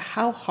testament to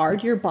how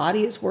hard your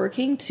body is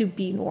working to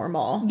be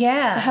normal.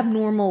 Yeah. To have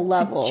normal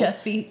levels. To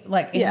just be in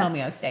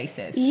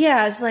homeostasis.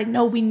 Yeah. It's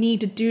no, we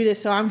need to do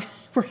this. So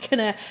we're going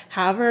to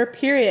have our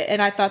period. And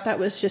I thought that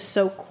was just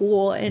so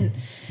cool and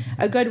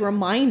a good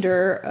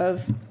reminder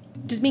of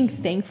just being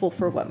thankful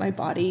for what my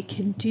body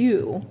can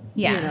do.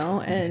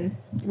 Yeah. And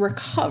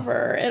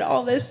recover and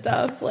all this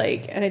stuff.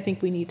 And I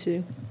think we need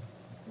to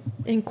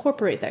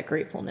incorporate that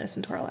gratefulness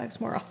into our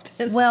lives more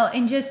often. Well,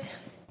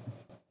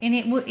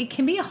 it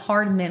can be a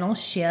hard mental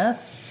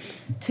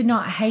shift to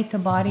not hate the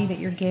body that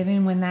you're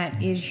given when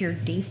that is your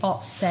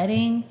default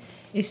setting,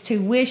 is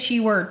to wish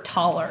you were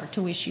taller,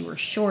 to wish you were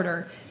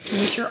shorter, to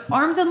wish your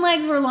arms and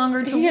legs were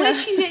longer, to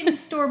wish you didn't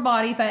store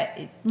body fat.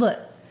 Look,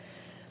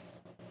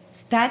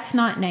 that's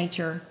not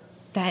nature.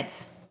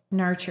 That's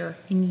nurture.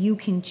 And you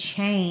can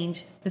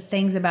change the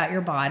things about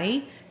your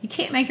body. You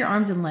can't make your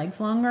arms and legs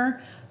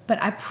longer, but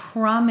I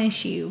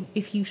promise you,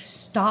 if you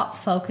stop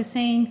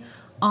focusing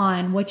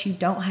on what you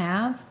don't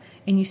have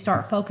and you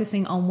start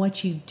focusing on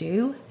what you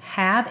do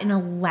have and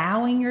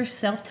allowing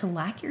yourself to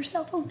like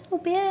yourself a little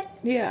bit.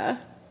 Yeah.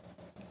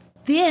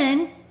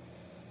 Then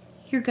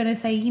you're going to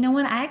say, you know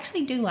what? I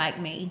actually do like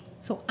me.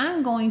 So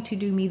I'm going to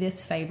do me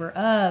this favor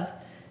of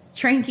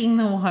drinking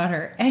the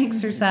water,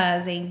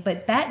 exercising. Mm-hmm.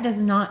 But that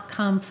does not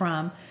come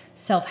from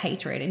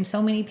self-hatred. And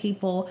so many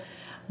people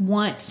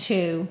want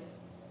to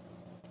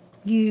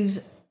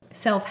use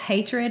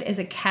self-hatred as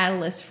a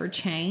catalyst for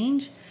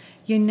change.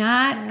 You're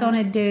not going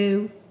to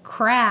do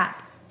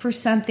crap for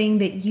something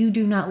that you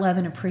do not love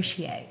and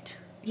appreciate.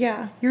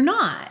 Yeah. You're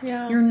not.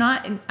 Yeah. You're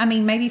not. I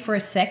mean, maybe for a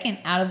second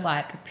out of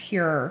like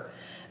pure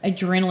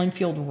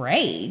adrenaline-fueled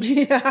rage.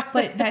 Yeah.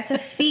 But that's a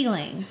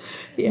feeling,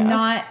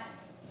 not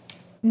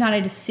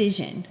a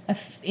decision.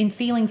 And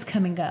feelings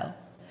come and go.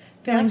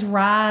 Feelings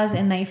rise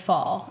and they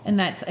fall. And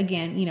that's,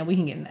 again, you know, we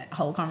can get in that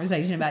whole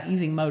conversation about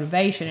using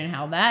motivation and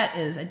how that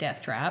is a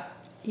death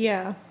trap.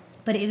 Yeah.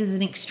 But it is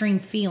an extreme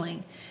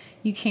feeling.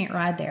 You can't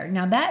ride there.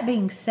 Now, that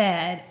being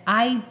said,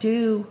 I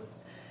do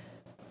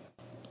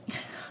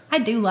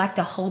like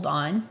to hold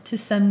on to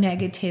some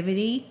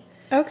negativity.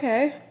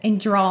 Okay. And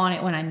draw on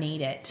it when I need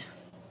it.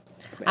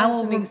 As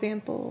an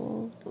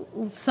example.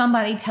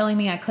 Somebody telling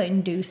me I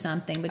couldn't do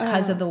something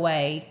because of the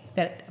way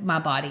that my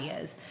body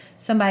is.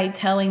 Somebody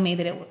telling me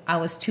that I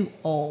was too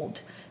old.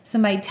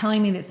 Somebody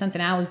telling me that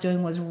something I was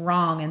doing was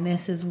wrong and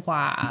this is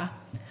why.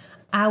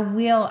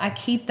 I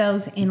keep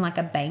those in like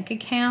a bank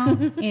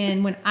account.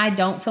 And when I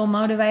don't feel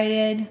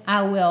motivated,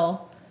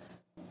 I'll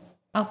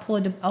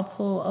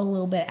pull a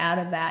little bit out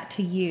of that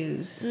to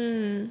use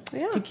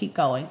to keep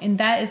going. And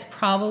that is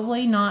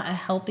probably not a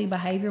healthy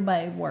behavior,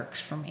 but it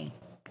works for me.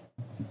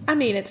 I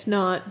mean, it's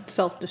not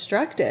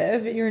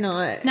self-destructive. You're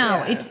not.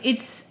 No,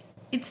 it's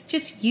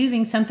just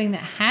using something that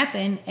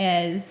happened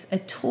as a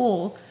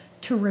tool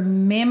to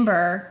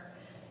remember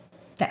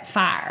that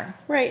fire.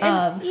 Right.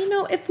 And, you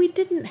know, if we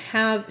didn't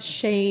have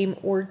shame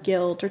or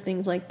guilt or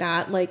things like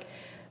that, like,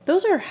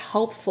 those are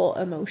helpful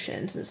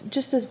emotions,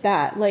 just as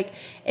that. Like,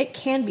 it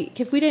can be.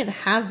 If we didn't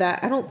have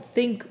that, I don't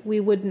think we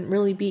wouldn't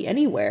really be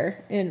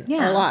anywhere in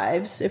our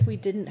lives if we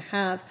didn't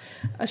have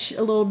a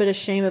little bit of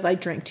shame of I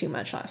drank too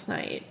much last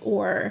night.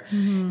 Or,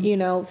 you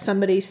know,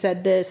 somebody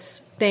said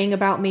this thing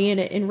about me and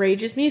it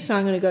enrages me, so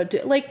I'm going to go do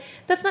it. Like,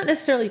 that's not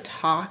necessarily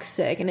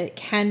toxic. And it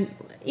can,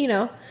 you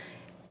know,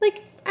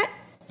 like,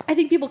 I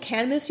think people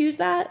can misuse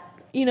that,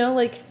 you know,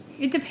 like.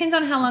 It depends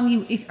on how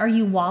long are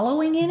you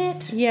wallowing in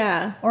it?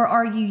 Yeah. Or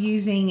are you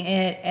using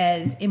it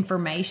as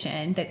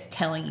information that's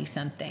telling you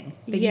something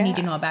that you need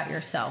to know about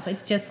yourself?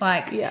 It's just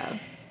like,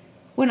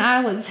 when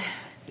I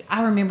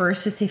remember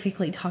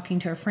specifically talking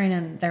to a friend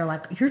and they're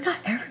like, you're not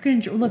ever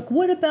going to, look,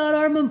 what about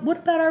our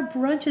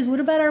brunches? What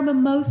about our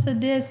mimosa,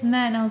 this and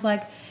that? And I was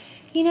like,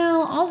 you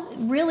know,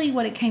 really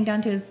what it came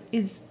down to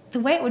is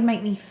the way it would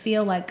make me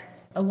feel like,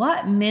 a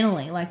lot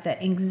mentally, like the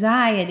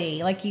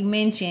anxiety, like you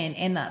mentioned,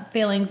 and the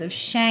feelings of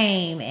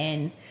shame,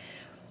 and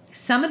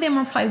some of them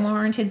were probably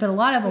warranted, but a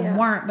lot of them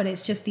weren't, but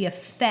it's just the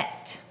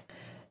effect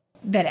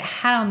that it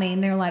had on me.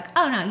 And they're like,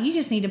 oh no, you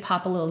just need to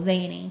pop a little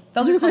Xanny.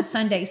 Those are called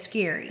Sunday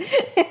Scaries.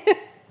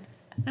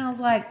 And I was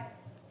like,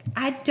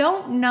 I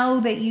don't know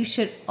that you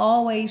should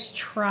always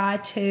try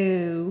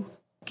to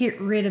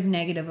get rid of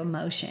negative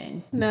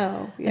emotion.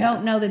 No. I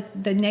don't know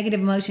that the negative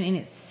emotion in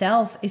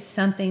itself is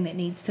something that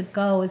needs to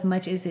go as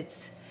much as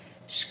it's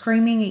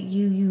screaming at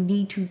you. You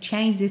need to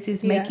change. This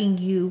is making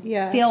you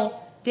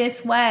feel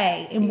this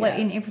way. And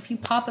and if you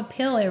pop a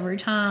pill every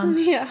time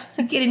you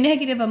get a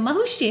negative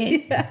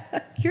emotion,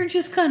 you're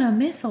just going to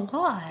miss a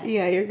lot.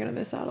 Yeah, you're going to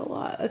miss out a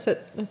lot.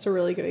 That's a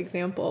really good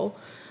example.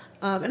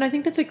 And I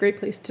think that's a great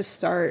place to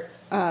start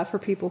for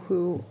people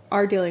who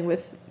are dealing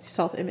with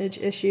self-image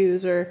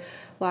issues or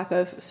lack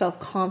of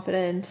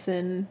self-confidence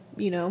and,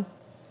 you know,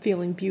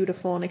 feeling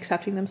beautiful and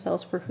accepting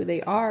themselves for who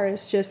they are.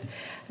 It's just,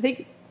 I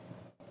think,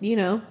 you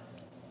know,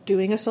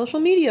 doing a social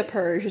media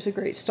purge is a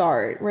great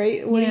start,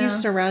 right? What are you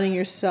surrounding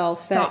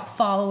yourself? Stop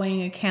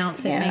following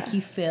accounts that make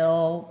you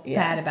feel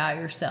bad about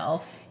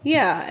yourself.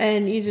 Yeah,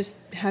 and you just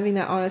having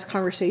that honest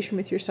conversation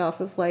with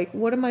yourself of like,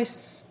 what am I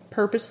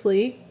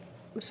purposely,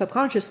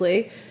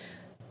 subconsciously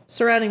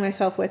surrounding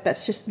myself with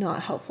that's just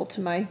not helpful to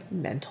my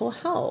mental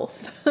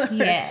health.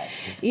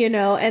 Yes. You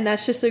know, and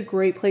that's just a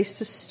great place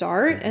to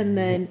start. And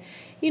then,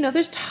 you know,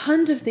 there's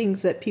tons of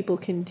things that people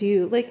can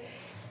do. Like,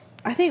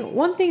 I think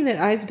one thing that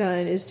I've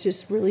done is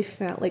just really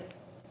found, like,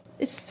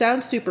 it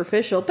sounds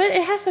superficial, but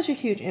it has such a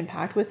huge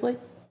impact with, like,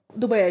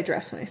 the way I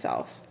dress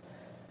myself.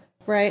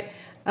 Right?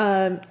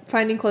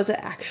 Finding clothes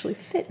that actually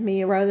fit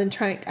me rather than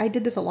I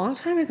did this a long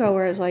time ago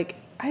where I was like,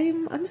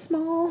 I'm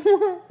small.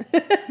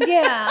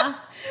 Yeah.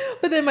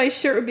 But then my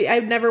shirt would be,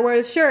 I'd never wear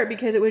the shirt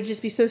because it would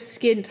just be so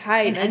skin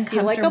tight and I'd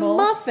feel like a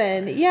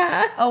muffin.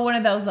 Yeah. Oh, one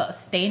of those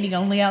standing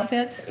only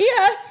outfits?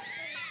 Yeah.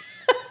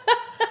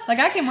 Like,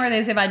 I can wear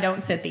this if I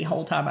don't sit the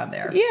whole time I'm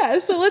there. Yeah.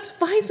 So let's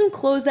find some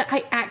clothes that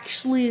I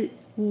actually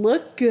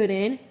look good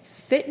in,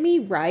 fit me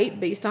right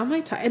based on my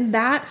time. And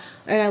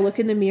I look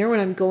in the mirror when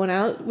I'm going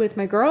out with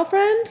my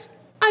girlfriends.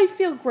 I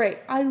feel great.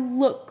 I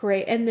look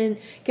great. And then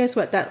guess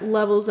what? That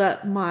levels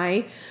up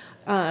my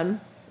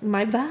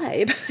my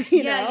vibe,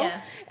 you know?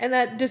 Yeah. And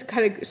that just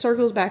kind of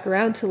circles back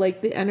around to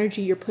like the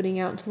energy you're putting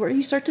out into the world.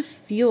 You start to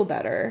feel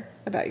better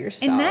about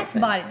yourself.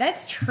 And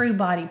that's true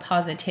body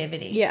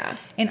positivity. Yeah.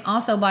 And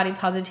also body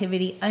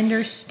positivity,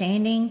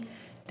 understanding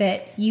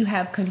that you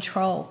have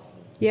control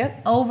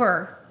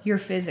over your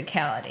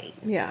physicality.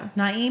 Yeah.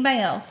 Not anybody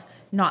else,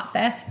 not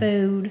fast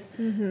food,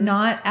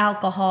 not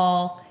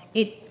alcohol.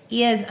 It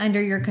is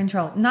under your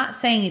control. Not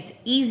saying it's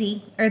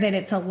easy or that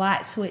it's a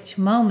light switch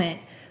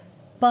moment,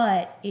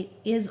 but it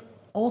is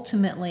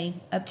ultimately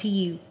up to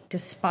you,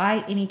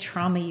 despite any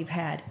trauma you've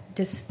had,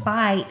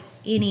 despite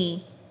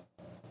any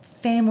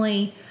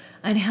family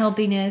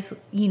unhealthiness,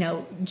 you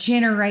know,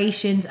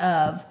 generations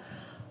of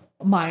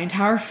my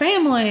entire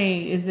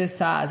family is this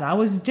size. I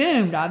was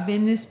doomed. I've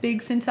been this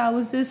big since I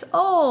was this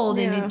old.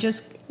 Yeah. And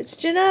it's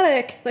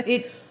genetic.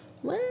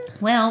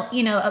 Well,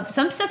 you know,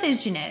 some stuff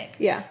is genetic.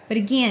 Yeah. But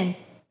again,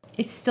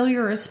 it's still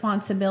your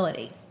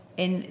responsibility.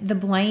 And the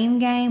blame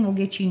game will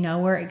get you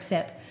nowhere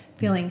except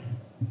feeling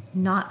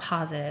not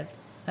positive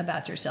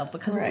about yourself,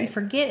 because what we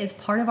forget is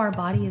part of our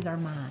body is our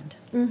mind.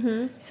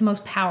 It's the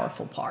most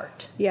powerful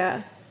part.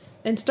 Yeah.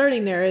 And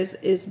starting there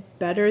is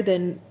better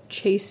than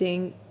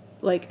chasing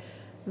like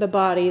the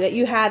body that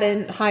you had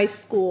in high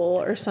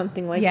school or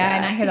something like that. Yeah,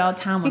 and I hear it all the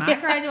time. When I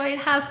graduated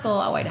high school,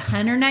 I weighed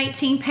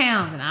 118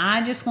 pounds and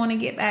I just want to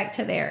get back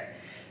to there.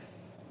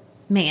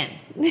 Man,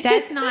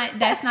 that's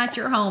not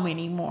your home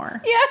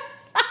anymore.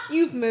 Yeah.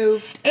 You've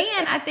moved.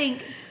 And I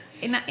think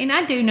And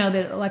I do know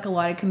that like a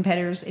lot of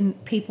competitors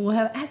and people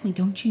have asked me,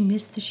 don't you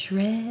miss the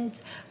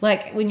shreds?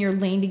 Like when you're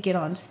lean to get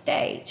on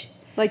stage.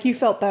 Like you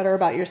felt better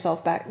about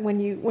yourself back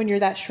when you're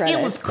that shredded.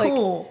 It was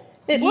cool.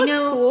 Like, it looked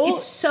cool.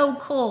 It's so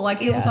cool.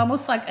 Like it was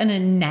almost like an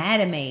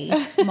anatomy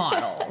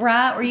model,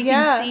 right? Where you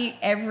can see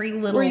every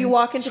little where you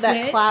walk into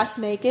that class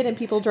naked and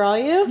people draw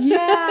you.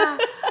 Yeah.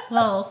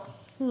 Well,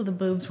 the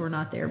boobs were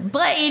not there.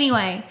 But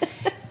anyway,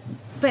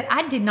 but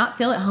I did not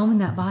feel at home in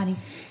that body.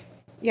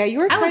 Yeah, you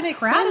were trying to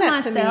explain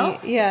that to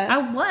me. Yeah.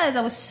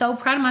 I was so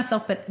proud of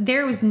myself, but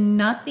there was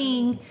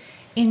nothing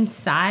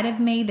inside of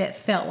me that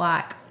felt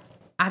like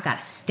I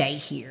got to stay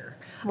here.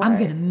 Right. I'm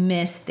going to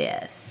miss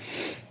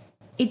this.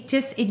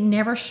 It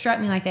never struck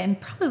me like that. And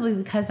probably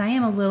because I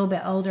am a little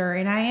bit older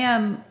and I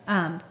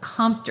am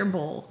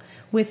comfortable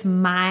with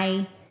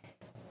my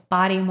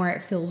body and where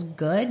it feels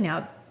good.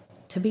 Now,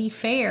 to be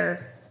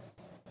fair,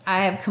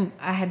 I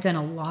have done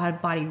a lot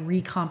of body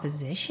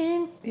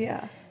recomposition.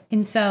 Yeah.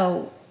 And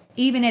so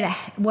even at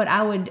what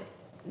I would,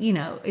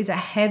 is a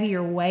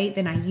heavier weight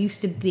than I used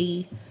to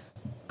be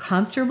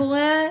comfortable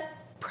at,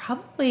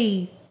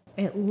 probably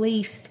at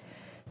least,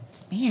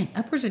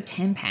 upwards of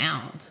 10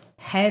 pounds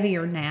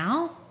heavier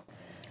now,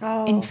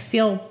 and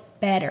feel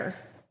better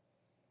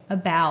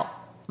about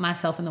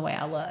myself and the way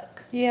I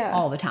look. Yeah.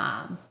 All the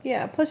time.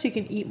 Yeah. Plus you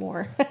can eat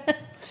more.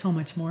 So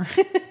much more.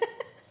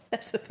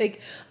 That's a big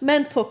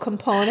mental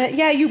component.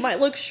 Yeah, you might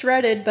look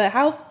shredded, but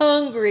how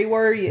hungry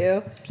were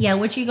you? Yeah,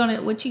 what you gonna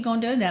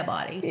do in that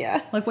body?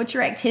 Yeah. Like what's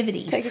your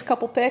activities? Take a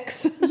couple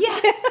pics. Yeah.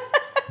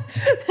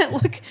 That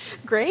look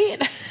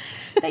great.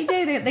 They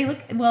do. They look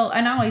well,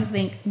 and I always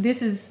think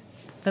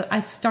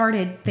I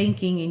started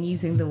thinking and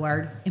using the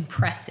word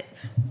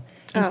impressive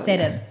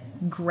instead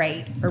of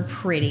great or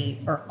pretty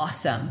or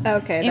awesome.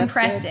 Okay, that's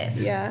impressive.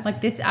 Good. Yeah.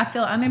 Like this, I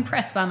feel I'm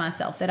impressed by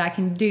myself that I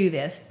can do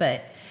this,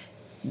 but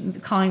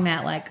calling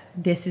that like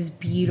this is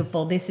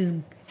beautiful, this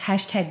is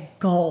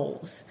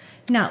 #goals.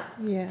 No,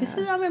 this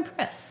is I'm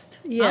impressed.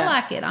 Yeah. I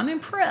like it. I'm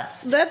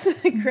impressed. That's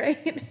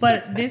great.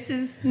 But this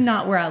is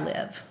not where I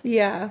live.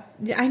 Yeah,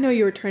 I know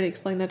you were trying to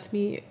explain that to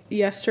me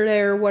yesterday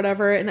or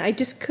whatever, and I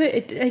just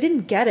I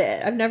didn't get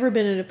it. I've never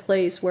been in a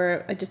place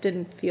where I just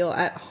didn't feel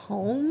at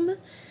home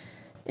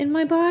in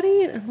my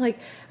body. And I'm like,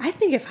 I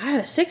think if I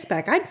had a six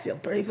pack, I'd feel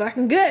pretty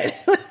fucking good.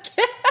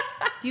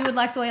 You would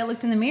like the way it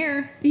looked in the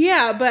mirror.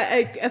 Yeah,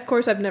 but of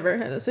course I've never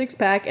had a six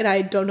pack, and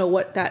I don't know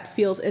what that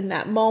feels in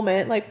that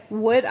moment. Like,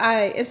 would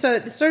I? And so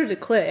it started to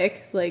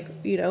click. Like,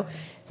 if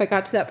I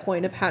got to that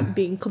point of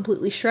being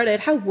completely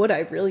shredded, how would I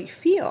really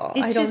feel?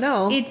 I don't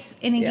know.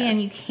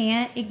 You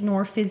can't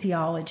ignore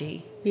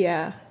physiology.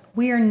 Yeah.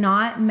 We are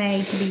not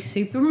made to be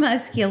super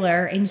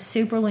muscular and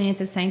super lean at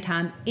the same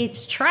time.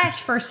 It's trash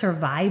for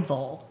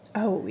survival.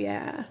 Oh,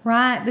 yeah.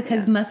 Right?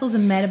 Because muscle's a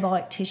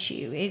metabolic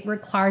tissue. It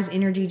requires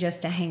energy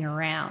just to hang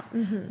around.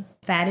 Mm-hmm.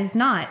 Fat is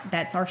not.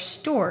 That's our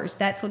stores.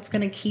 That's what's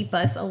going to keep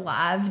us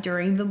alive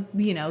during the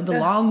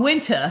long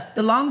winter,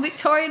 the long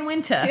Victorian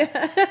winter,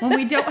 when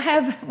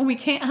we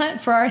can't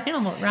hunt for our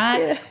animal,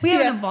 right? Yeah. We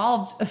haven't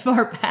evolved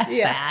far past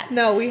that.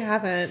 No, we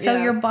haven't. So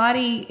your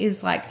body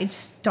is like,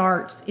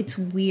 it's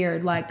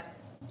weird. Like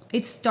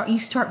you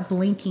start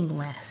blinking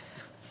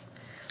less.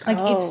 Like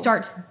it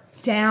starts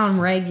down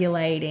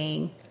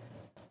regulating,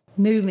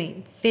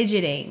 moving,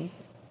 fidgeting,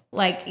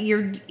 like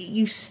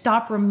you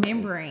stop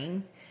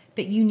remembering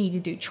that you need to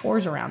do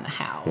chores around the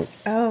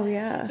house. Oh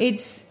yeah.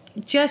 It's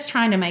just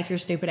trying to make your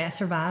stupid ass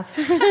survive.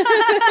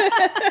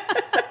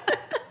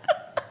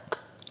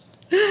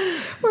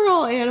 We're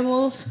all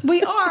animals.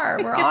 We're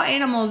all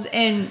animals,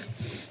 and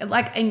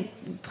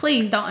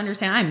please don't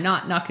understand. I'm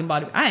not knocking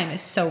body. I am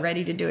so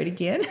ready to do it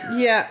again.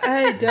 Yeah,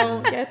 I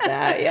don't get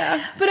that.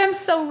 Yeah. But I'm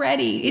so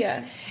ready.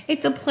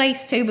 It's a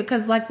place too,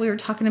 because like we were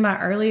talking about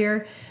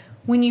earlier,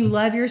 when you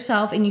love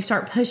yourself and you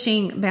start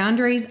pushing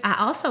boundaries, I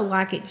also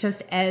like it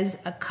just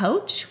as a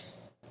coach,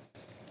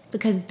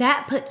 because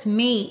that puts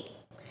me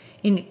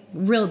in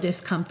real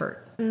discomfort.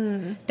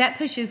 That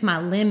pushes my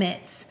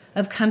limits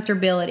of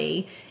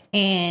comfortability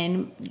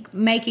and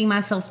making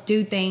myself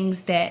do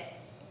things that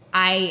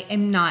I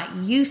am not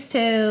used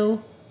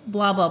to,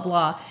 blah, blah,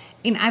 blah.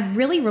 And I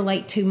really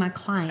relate to my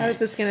clients. I was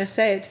just going to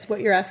say, it's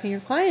what you're asking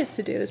your clients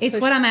to do. It's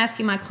what I'm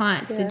asking my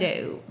clients to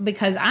do,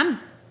 because I'm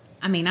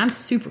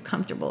super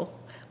comfortable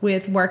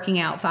with working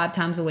out 5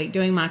 times a week,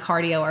 doing my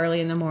cardio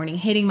early in the morning,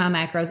 hitting my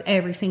macros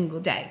every single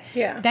day.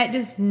 Yeah. That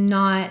does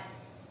not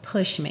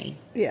push me.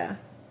 Yeah.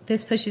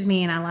 This pushes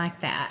me, and I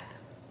like that.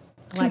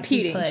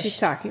 Competing, she's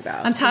talking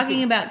about. I'm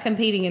talking about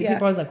competing, and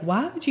people are like,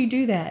 why would you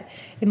do that?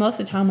 And most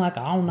of the time, I'm like,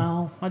 I don't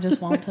know. I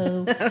just want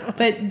to.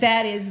 But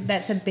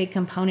that's a big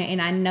component,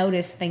 and I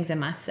notice things in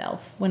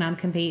myself when I'm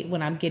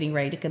getting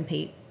ready to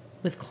compete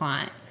with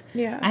clients.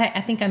 Yeah.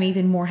 I think I'm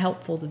even more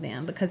helpful to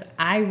them because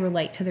I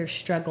relate to their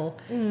struggle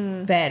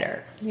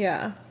better.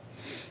 Yeah.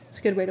 It's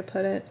a good way to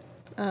put it.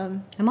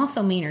 I'm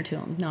also meaner to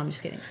them. No, I'm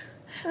just kidding.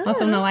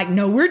 Also not like,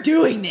 no, we're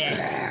doing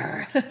this.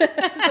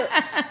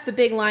 the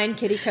big lion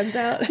kitty comes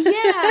out.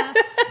 Yeah.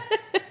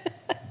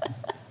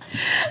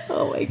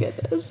 Oh my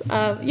goodness.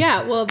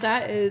 Well,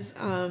 that is,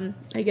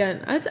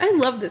 again, I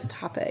love this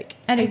topic.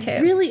 I do too.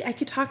 Really, I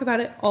could talk about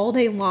it all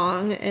day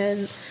long.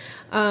 And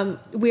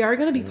we are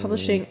going to be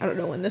publishing, I don't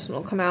know when this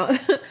one will come out,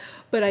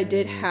 but I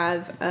did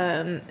have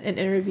an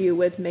interview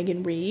with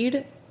Megan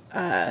Reed.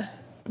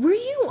 Were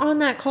you on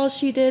that call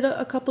she did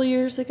a couple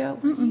years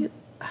ago?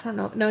 I don't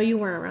know. No, you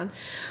weren't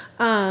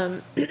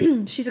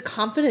around. She's a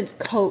confidence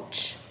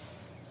coach.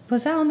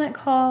 Was I on that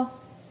call?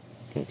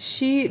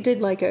 She did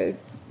like a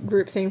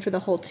group thing for the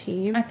whole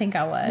team. I think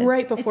I was.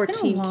 Right before it's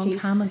been Team a long Case,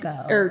 time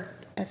ago. Or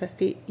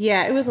FFP.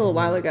 Yeah, it was a little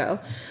while ago.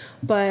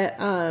 But,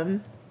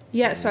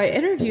 so I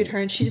interviewed her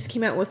and she just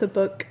came out with a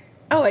book.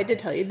 Oh, I did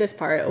tell you this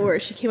part. Or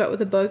she came out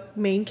with a book,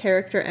 Main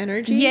Character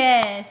Energy.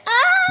 Yes.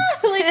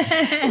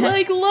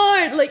 Like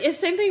Lord. Like, it's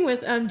same thing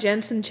with Jen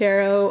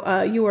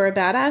Sincero, You Are a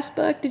Badass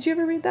book. Did you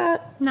ever read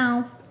that?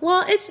 No.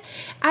 Well,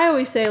 I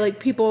always say,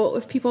 like,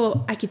 if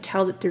people, I could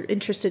tell that they're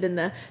interested in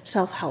the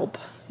self-help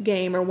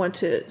game or want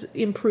to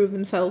improve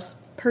themselves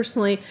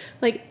personally,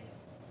 like,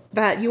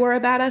 that You Are a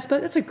Badass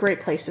book, that's a great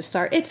place to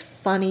start. It's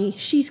funny,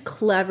 she's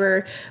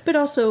clever, but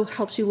also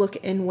helps you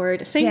look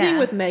inward. Same thing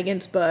with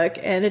Megan's book,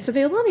 and it's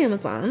available on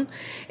Amazon.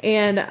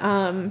 And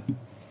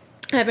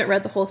I haven't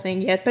read the whole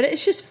thing yet, but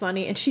it's just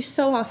funny, and she's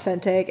so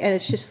authentic, and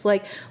it's just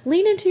like,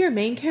 lean into your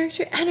main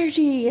character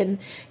energy, and,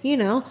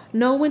 know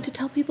when to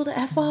tell people to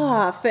F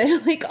off,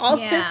 and like all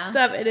this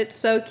stuff, and it's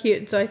so cute.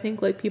 And so I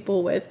think like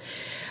people with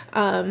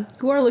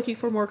who are looking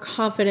for more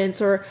confidence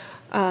or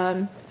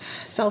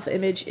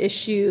self-image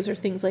issues or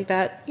things like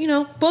that,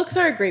 books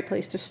are a great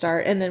place to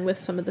start. And then with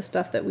some of the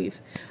stuff that we've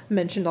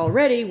mentioned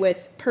already,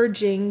 with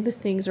purging the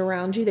things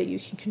around you that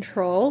you can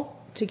control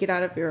to get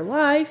out of your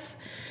life.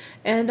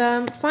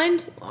 And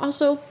find,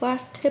 also,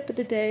 last tip of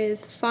the day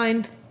is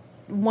find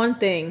one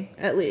thing,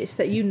 at least,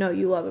 that you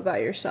love about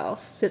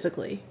yourself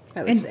physically,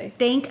 I would say.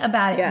 Think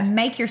about it. Yeah.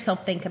 Make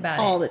yourself think about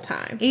it. All the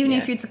time. Even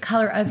if it's the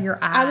color of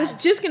your eyes. I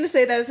was just going to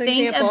say that as an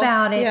example. Think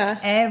about it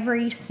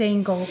every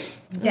single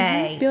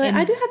day. Be like,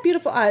 I do have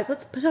beautiful eyes.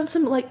 Let's put on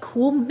some, like,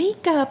 cool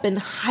makeup and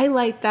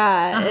highlight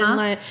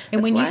that.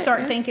 And when you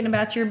start thinking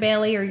about your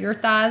belly or your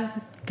thighs,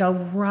 go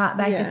right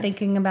back to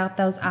thinking about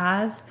those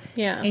eyes.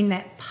 Yeah. And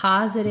that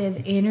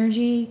positive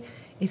energy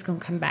is going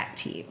to come back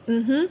to you.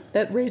 Mm-hmm.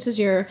 That raises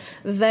your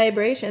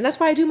vibration. That's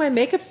why I do my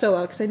makeup so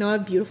well, because I know I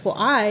have beautiful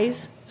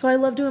eyes. So I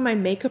love doing my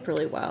makeup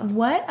really well.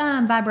 What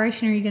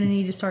vibration are you going to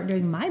need to start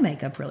doing my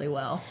makeup really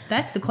well?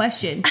 That's the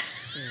question.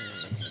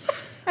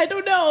 I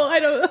don't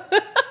know.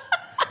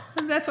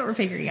 That's what we're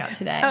figuring out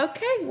today.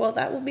 Okay. Well,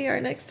 that will be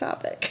our next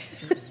topic.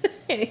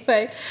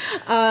 Anyway,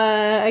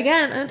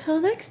 again,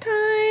 until next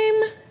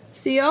time.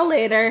 See y'all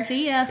later.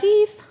 See ya.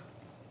 Peace.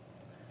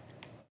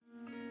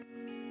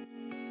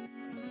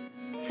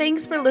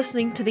 Thanks for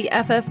listening to the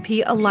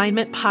FFP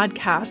Alignment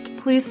Podcast.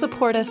 Please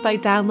support us by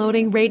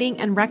downloading, rating,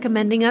 and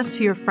recommending us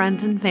to your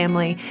friends and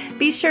family.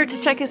 Be sure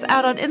to check us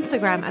out on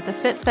Instagram at the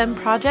FitFemme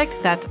Project.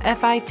 That's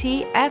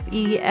FITFEMME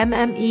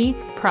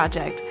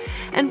Project.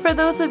 And for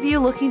those of you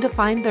looking to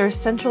find their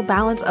essential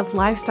balance of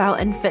lifestyle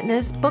and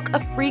fitness, book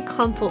a free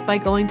consult by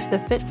going to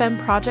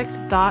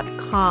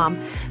thefitfemmeproject.com.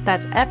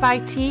 That's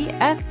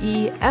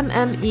FITFEMME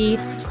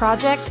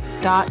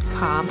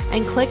Project.com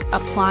and click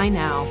Apply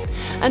Now.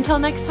 Until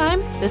next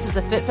time, this is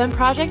the FitFemme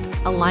Project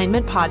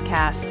Alignment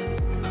Podcast.